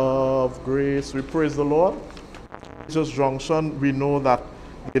of grace. We praise the Lord. Jesus Junction, we know that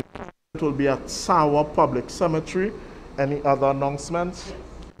it will be at Sawa Public Cemetery. Any other announcements?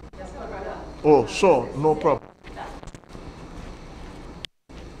 Oh, sure, no problem.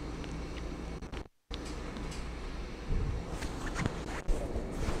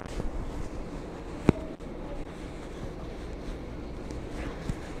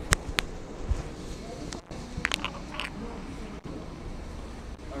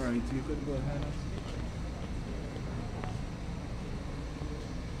 All right, you could go ahead.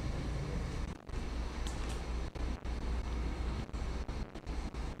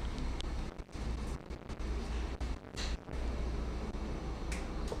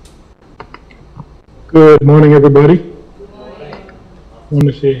 Good morning, everybody. Good morning. I want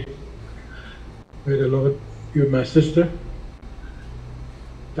to say, may the Lord be with my sister.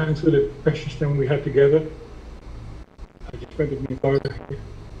 Thanks for the precious time we had together. spent with me in Florida.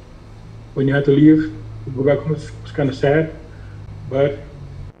 When you had to leave, to go back home, it was kind of sad. But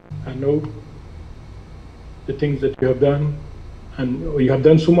I know the things that you have done, and you have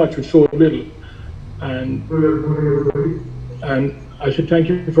done so much with so little. And I should thank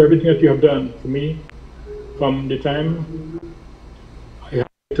you for everything that you have done for me from the time I had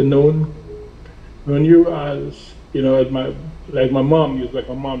to know you as, you know, as my mom. You was like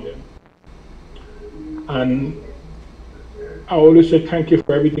my mom then. And I always say thank you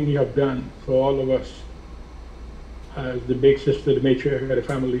for everything you have done for all of us as the big sister, the matriarch of the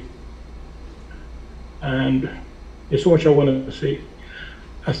family. And there's so much I want to say.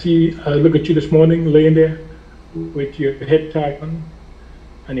 I look at you this morning laying there with your head tied on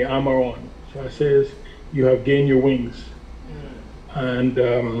and your armor on. So it says you have gained your wings. And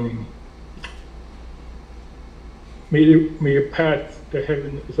may your path to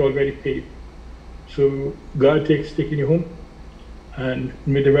heaven is already paved. So God taking you home, and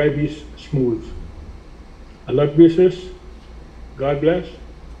may the ride be smooth. I love you, sis. God bless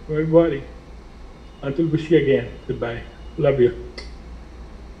everybody. Until we see you again, goodbye. Love you.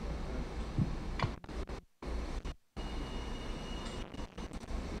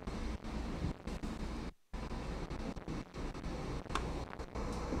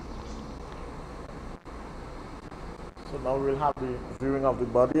 So now we'll have the viewing of the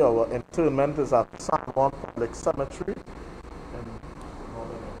body. Our interment is at San Juan Public Cemetery.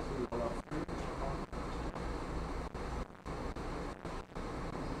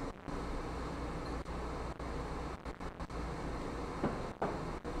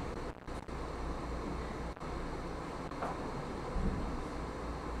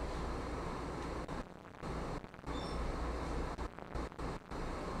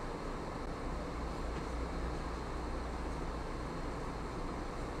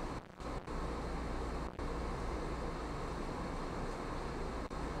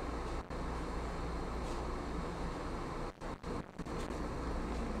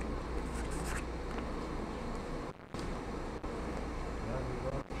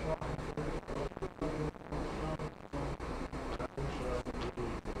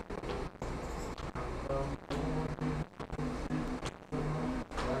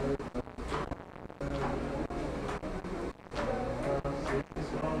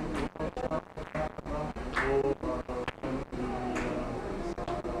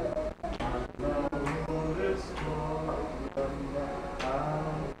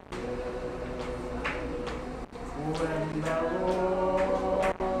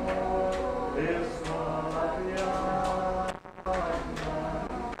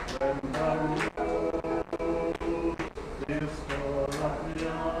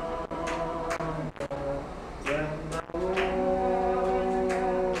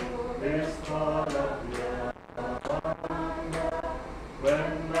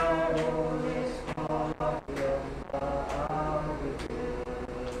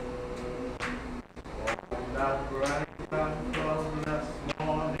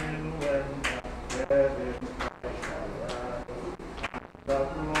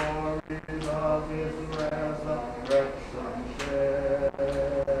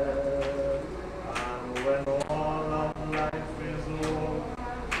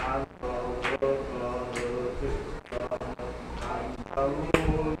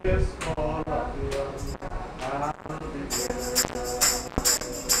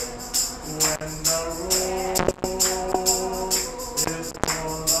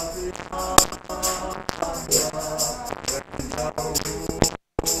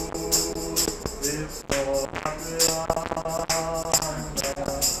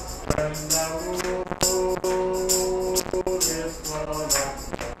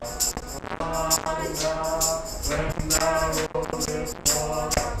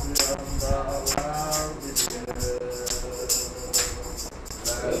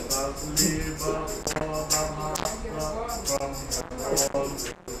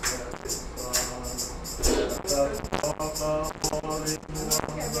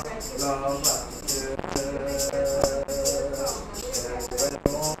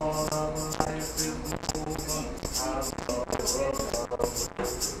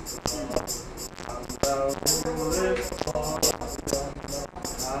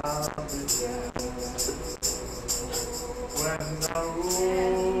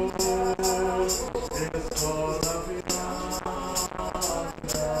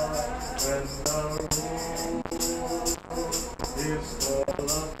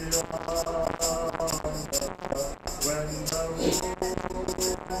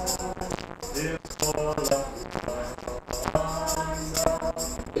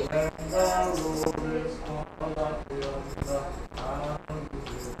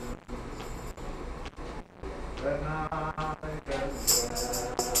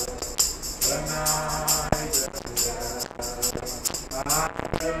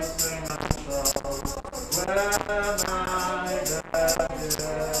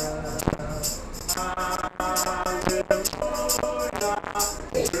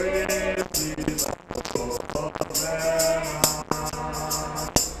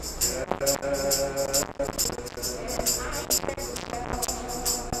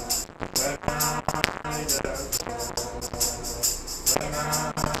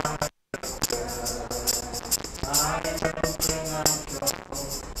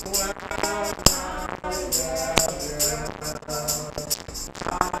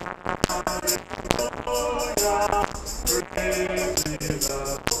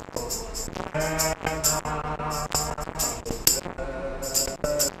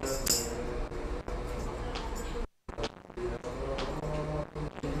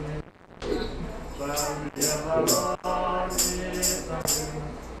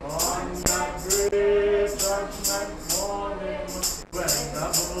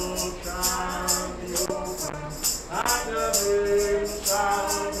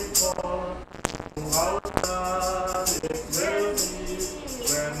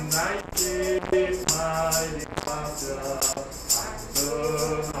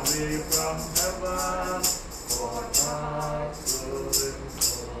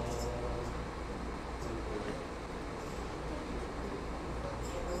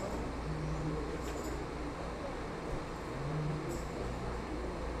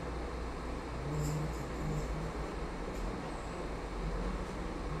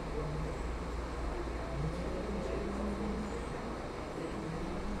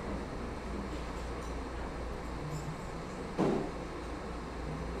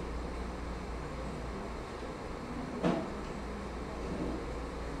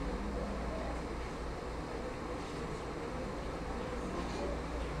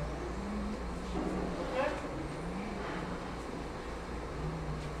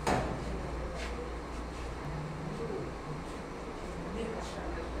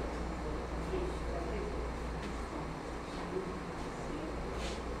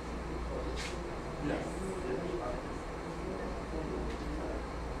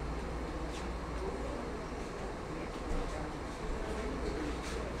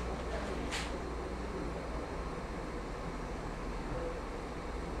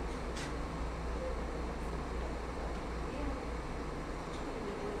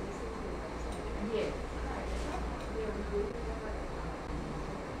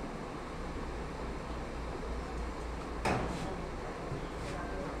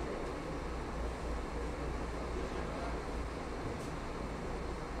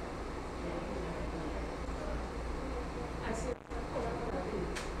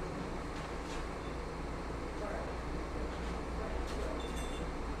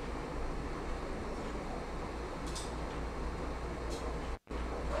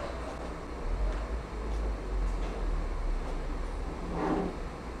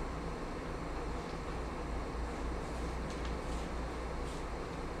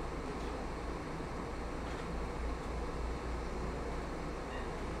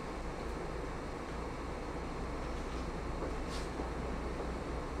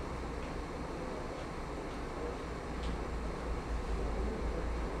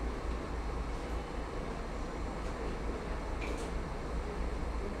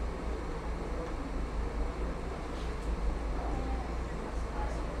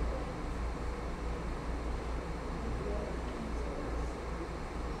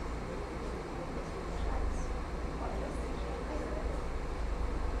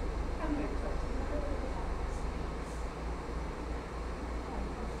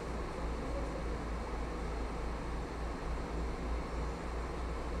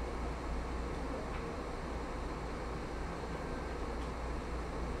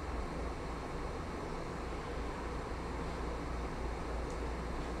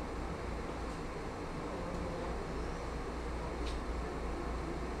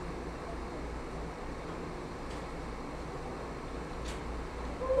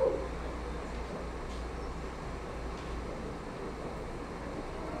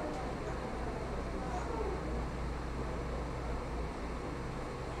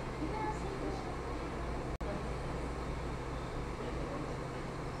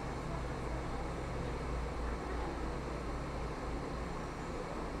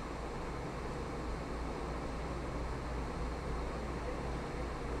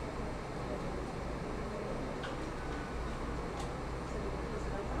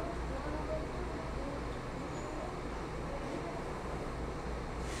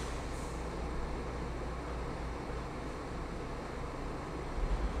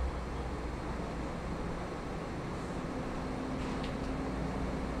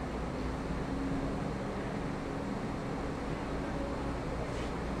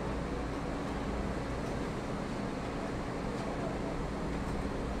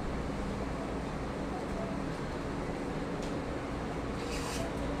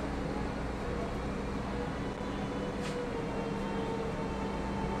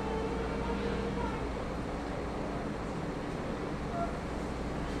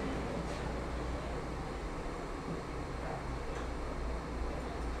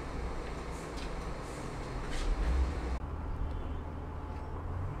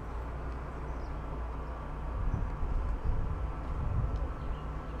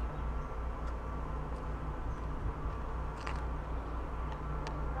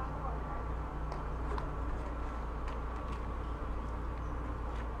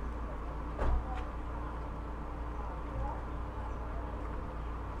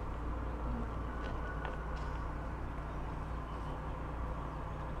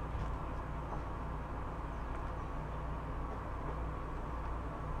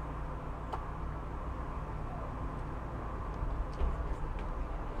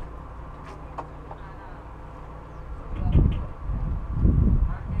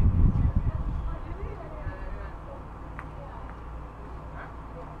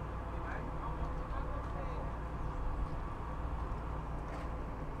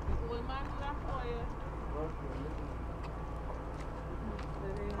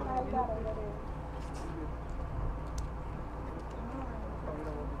 Honey,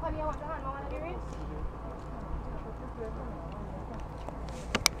 I want to hand one of the rings.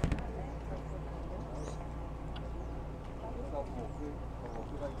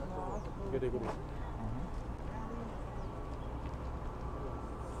 Good.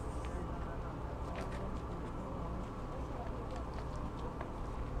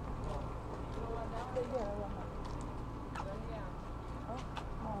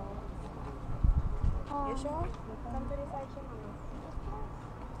 You sure? Come to the side, Shimon.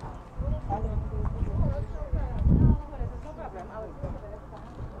 No problem. I will come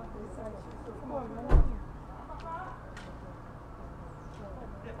to the side.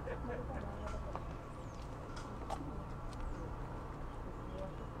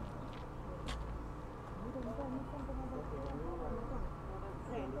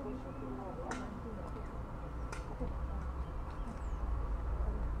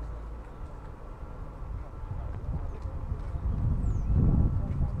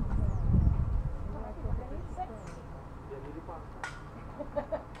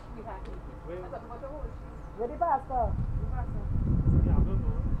 Where the pastor?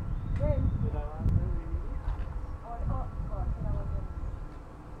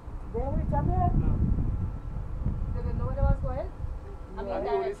 They reach up here? They didn't know where they was going? I mean, You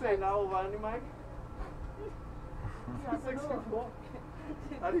only say now over on the mic? 64.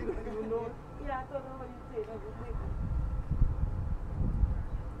 I didn't even know. Yeah, I don't know what you say.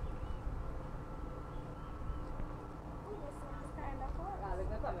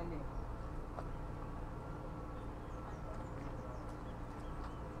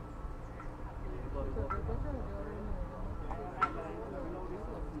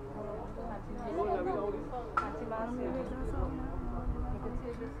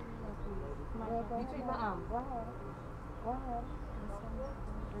 Between my arm. Go ahead.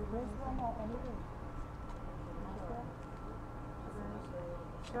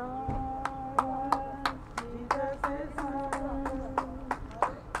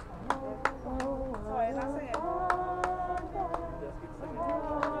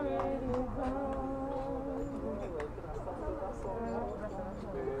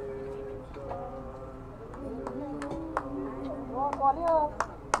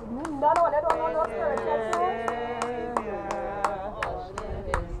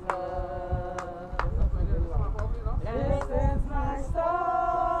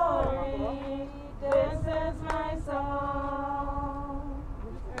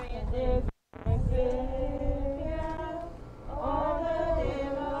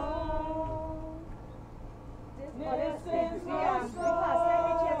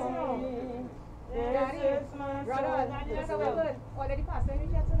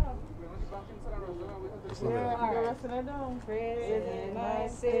 Praising my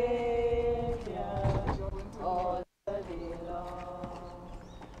Savior all the day long.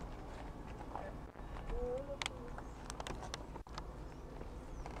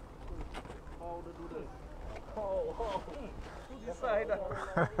 How to do this? Who decided?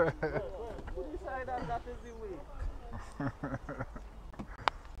 Who decided that is the way?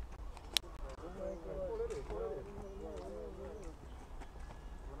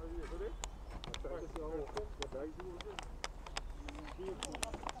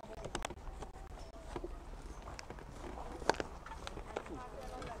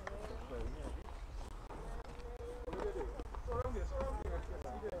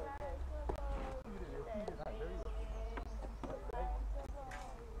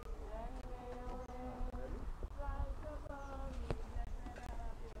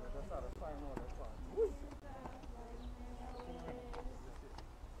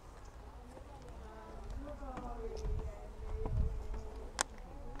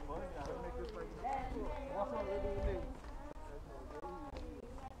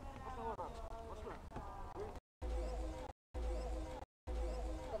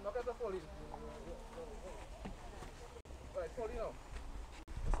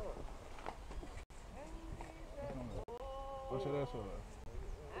 What's it also?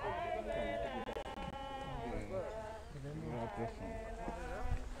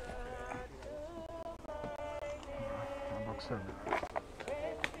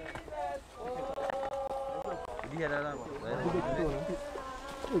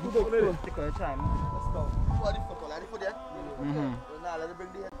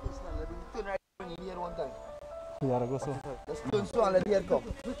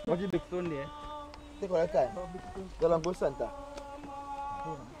 What you big stone there? Take all the time. Go along go center.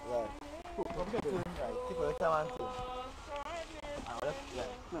 Right. Take all the time and turn.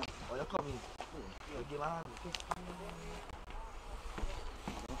 All you come in. You give my hand.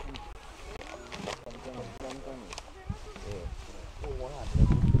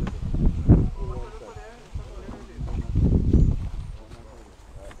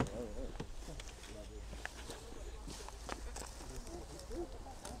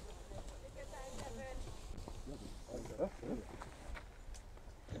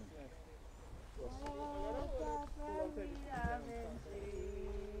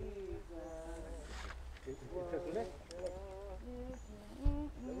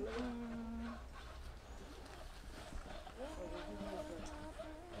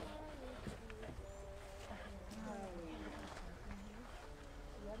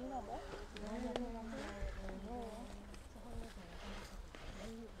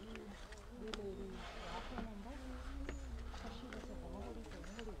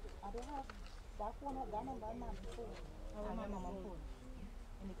 In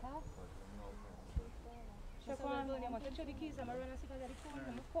the car? Check on the want to check the keys. I'm going to run and see if I get the phone. I'm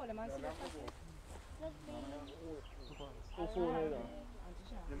going to call them and see what's happening. Who phone is that?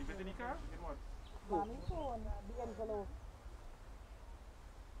 You leave it in the car? In what? Mommy phone, the envelope.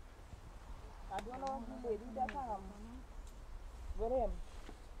 I don't know the lady that with him.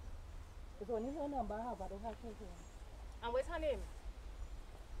 It's only her number I have, I don't have her phone. And what's her name?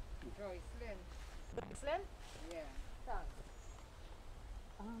 Joycelyn. Joycelyn? Yeah. Thanks.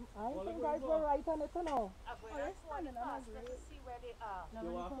 I think guys were right on it, you know. I'm going to phone the pastor to see where they are. You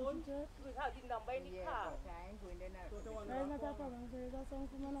want phone? We have the number in the car. But I ain't going there now. There's not a problem. There is a song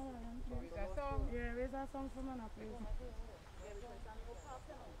from another one. There is a song? Yeah, there is a song from another place.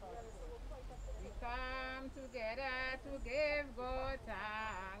 We come together to give God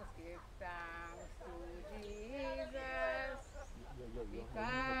thanks, give thanks to Jesus. We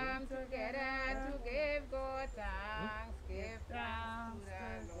come together to give God thanks, give thanks to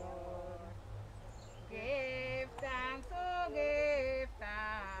the Lord. Give thanks, oh give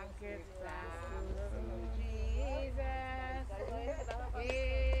thanks, give thanks to Jesus.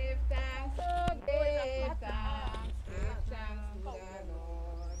 Give thanks, oh give thanks, give thanks to the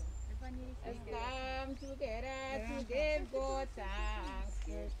Lord. Let's come together to give God thanks,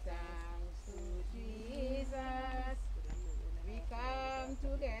 give thanks to Jesus. We come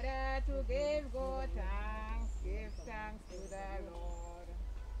together to give God thanks, give thanks to the Lord.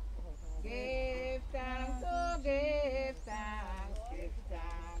 Give thanks, oh give thanks to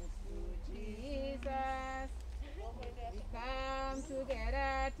Jesus. We come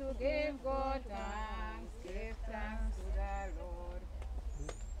together to give God thanks, give thanks to the Lord.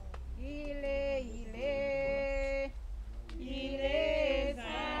 He lays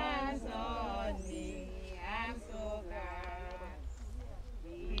hands on me, I'm so glad.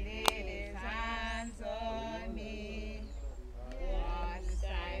 He laid his hands on me. Once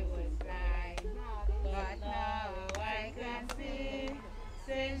I was blind, but now I can see,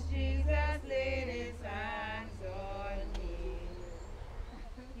 since Jesus laid his hands on me.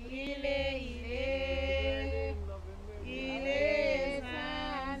 He laid his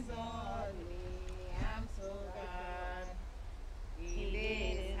hands on me, I'm so glad. He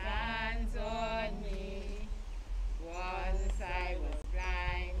laid his hands on me. Once I was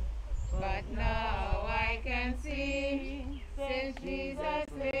blind, but now I can see, since Jesus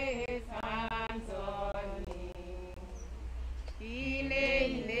laid his hands on me. He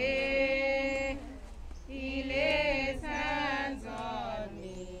laid his hands on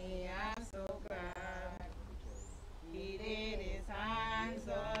me, I'm so glad. He laid his hands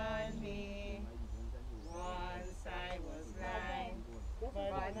on me. Once I was blind,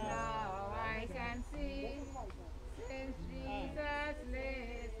 but now I can see, since Jesus laid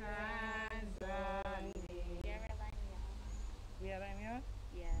his hands on me. We have him here?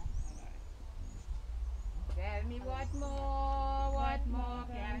 Yeah. Tell me what more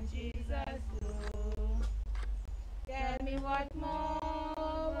can Jesus do? Tell me what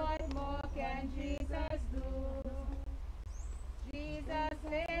more can Jesus do? Jesus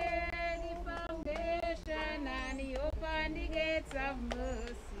laid the foundation and he opened the gates of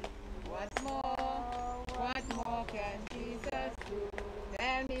mercy. What more can Jesus do?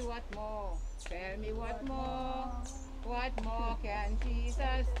 Tell me what more can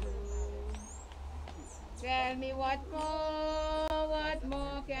Jesus do? Tell me what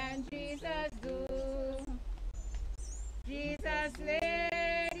more can Jesus do? Jesus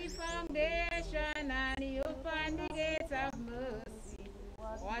laid the foundation and he opened the gates of mercy.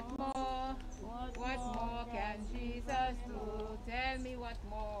 What more can Jesus do? Tell me what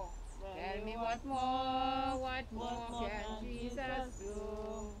more can Jesus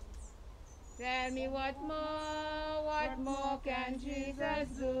do? Tell me what more can Jesus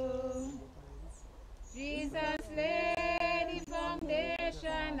do? Jesus laid the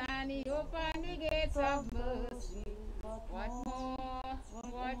foundation and he opened the gates of mercy. What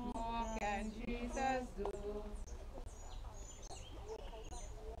more can Jesus do?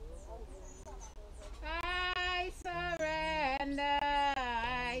 I surrender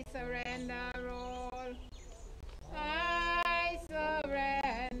all. I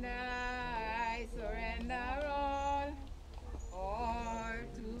surrender all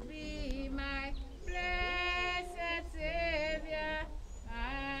to be my blessed Savior.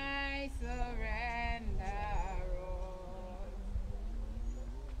 I surrender all.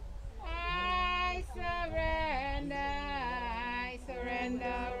 I surrender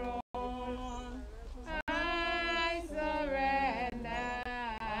all. I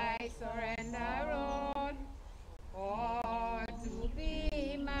surrender all to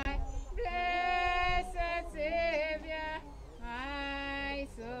be my blessed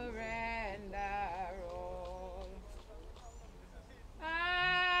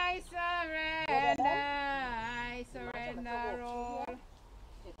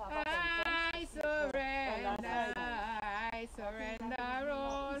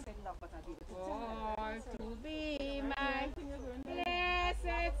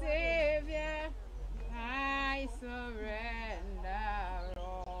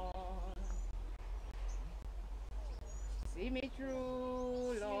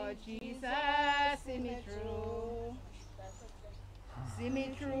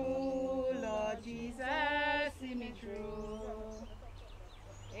true, Lord Jesus, see me through.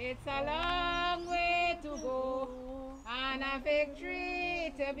 It's a long way to go and a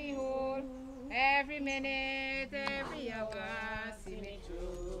victory to behold. Every minute, every hour, see me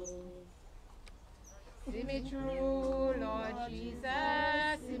through. See me through, Lord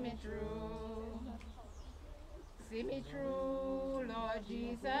Jesus, see me through. See me through, Lord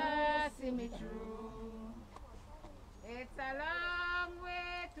Jesus, see me through. It's a long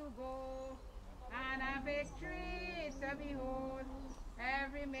way to go and a victory to behold.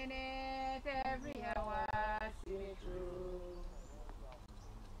 Every minute, every hour, see me through.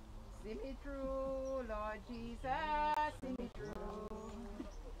 See me through, Lord Jesus, see me through.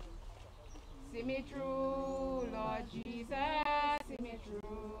 See me through, Lord Jesus, see me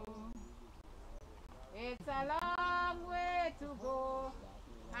through. It's a long way to go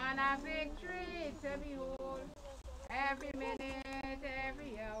and a victory to behold. Every minute,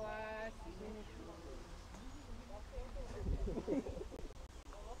 every hour, see me through.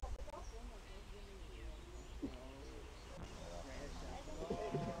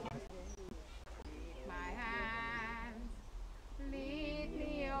 Take my hands, lead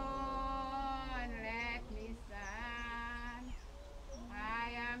me on, let me stand.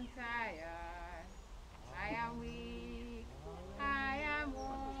 I am tired, I am weak, I am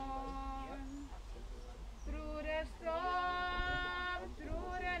worn. Through the storm,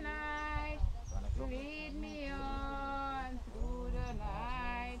 through the night, lead me on through the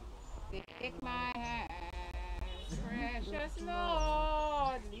night. Take my hand, precious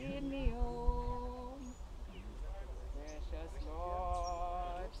Lord, lead me home. Precious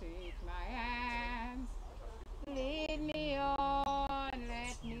Lord, take my hands, lead me on,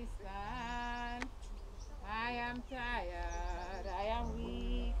 let me stand. I am tired, I am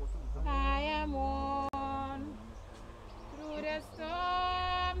weak, I am worn. Through the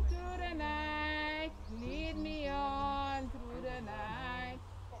storm, through the night, lead me on through the night.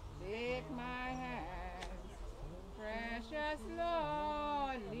 Take my hands, precious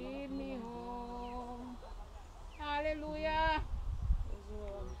Lord, lead me home. Hallelujah,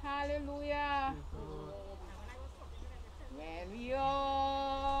 hallelujah. When we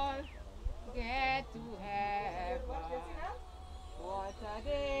all get to heaven, what a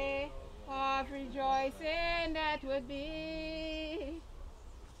day of rejoicing that would be.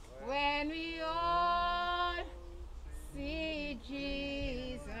 When we all see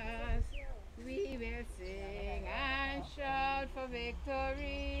Jesus, we will sing and shout for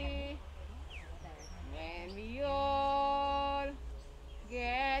victory. When we all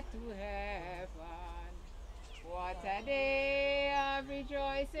get to heaven, what a day of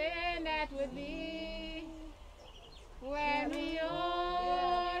rejoicing that would be. When we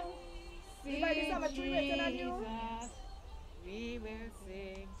all see Jesus, we will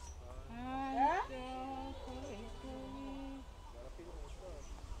sing and shout for victory.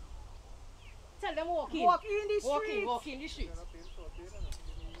 Tell them walk in. Walk in the Walk street. in, walk in the street.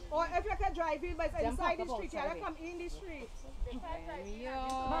 Or if you can drive in, but inside the street, you gotta come in the street. When we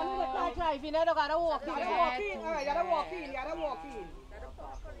Man, all you can't drive in, you gotta walk in. You gotta walk in. Alright, you gotta walk in, you gotta walk in.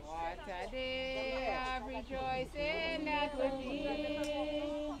 what a day of rejoicing that would be.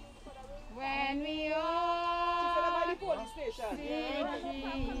 When we all see Jesus,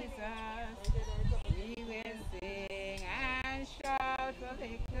 we will sing and shout for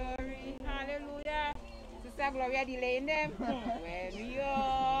victory. Hallelujah. Sister Gloria delaying them. When we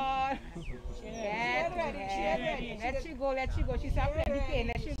all get ready. Let she go, let she go. She's up playing the pain.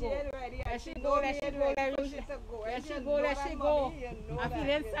 Let she go. Let she go, let she go, let she go. Let she go, let she go. I'm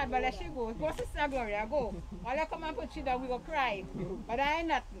feeling sad, but let she go. Go, Sister Gloria, go. All I come and put you down, we go cry. But I ain't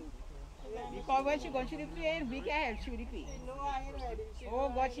nothing. Because when she goes to the plane, we can help she with the plane. Oh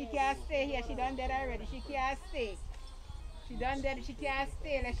God, she can't stay here. She done dead already. She can't stay. She done dead. She can't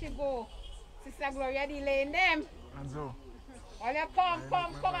stay. Let she go. Sister Gloria delaying them. Anzo. All you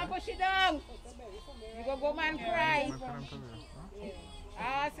come and push it down. You go man cry.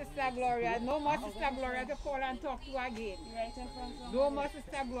 Ah, Sister Gloria. No more Sister Gloria to call and talk to again. No more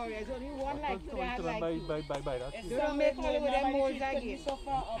Sister Gloria. There's only one like you that like you. Don't make all of them molds again.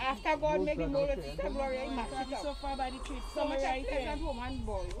 After God make the mold of Sister Gloria, he match it up. So far by the trees. So much a pleasant woman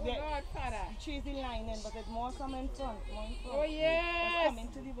boy. Oh Lord, Father. The trees in line then, but there's more some in front. More in front. Oh yes. Come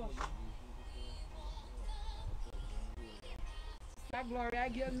into the bush. Sister Gloria,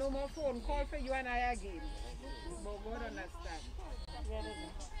 give no more phone call for you and I again. But God understand.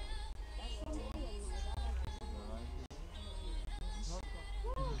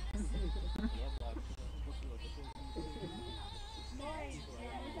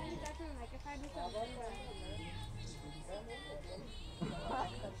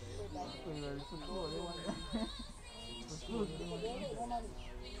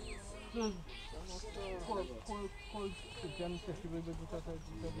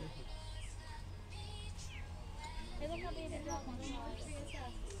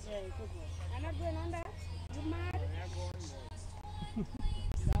 I'm not going on that. You mad?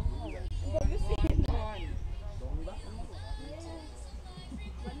 But you see it now.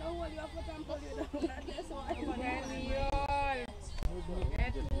 But no one you have put and pull you down. That's why.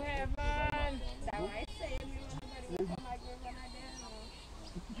 Get to heaven. That's why I say me when I come again when I dare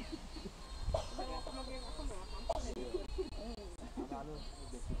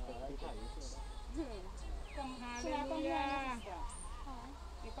Come hallelujah.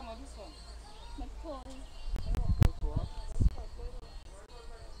 You come out this one. My toy.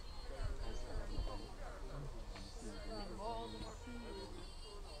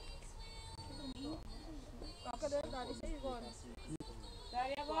 Daddy, say you're going.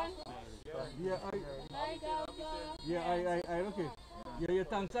 Daddy, you're going? Yeah, okay. Yeah,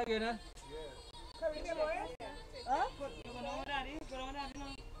 thanks again, eh? Huh? You're going over, Daddy? Go over, Daddy,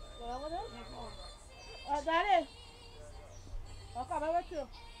 now. Go over there? Daddy? I'll come over with you.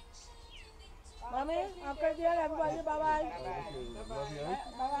 Mommy, Uncle dear, everybody, bye-bye.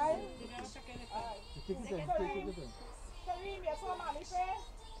 Bye-bye. Take it. Kareem, you saw Mommy pray?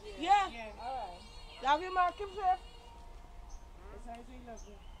 Yeah. All right. Love you, Mark. Keep safe.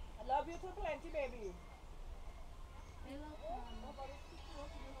 I love you too, plenty, baby. I love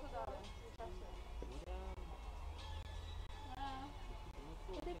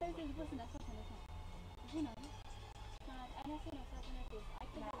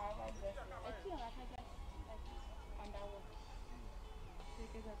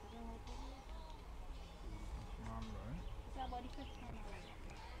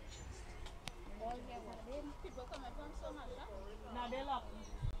people come from so much, huh? No, they lock.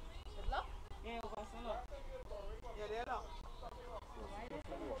 They lock? Yeah, it was a lock. Yeah, they lock.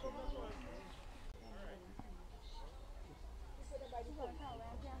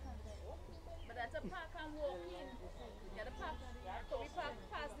 But that's a park and walk in. Yeah, the park. So we park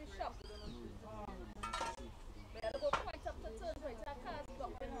past the shop. We have to go quite up to turn right. Our cars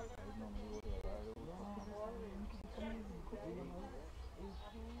blocking up.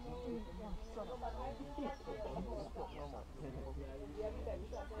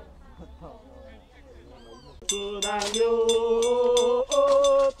 To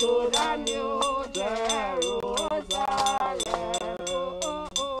the new Jerusalem,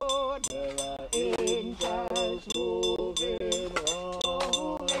 there are angels moving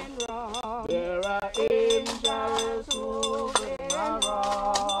round. There are angels moving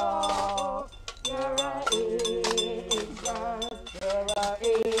around. There are angels. There are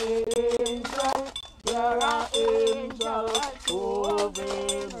angels. There are angels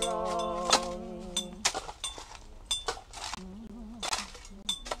moving round.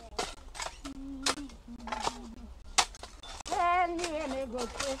 Tell me when they go to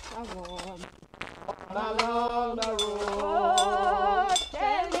Savon. Along the road. Oh,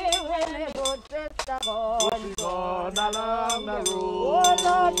 tell me when they go to Savon. She gone along the road. Oh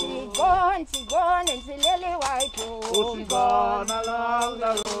Lord, she gone, and she lily white road. Oh, she gone along the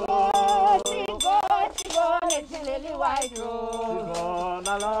road. Oh, she gone, and she lily white road. She gone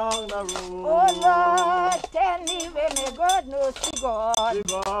along the road. Oh Lord, tell me when me God knows she gone. She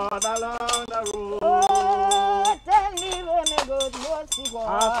gone along the road. Oh, tell me when me God knows she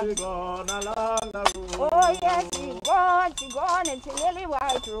gone. She gone along the road. Oh yes, she gone, and she lily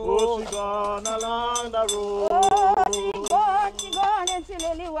white road. Oh, she gone along the road. Oh, she gone, and she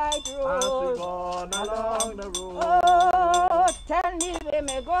lily white road. She gone along the road. Oh, tell me where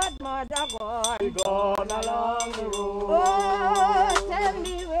my godmother gone. She gone along the road. Oh, tell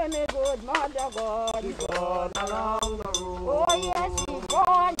me where my godmother gone. She gone along the road. Oh yes, she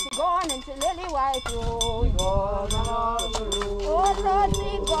gone, and she lily white road. She gone along the road. Oh Lord,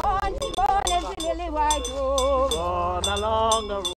 she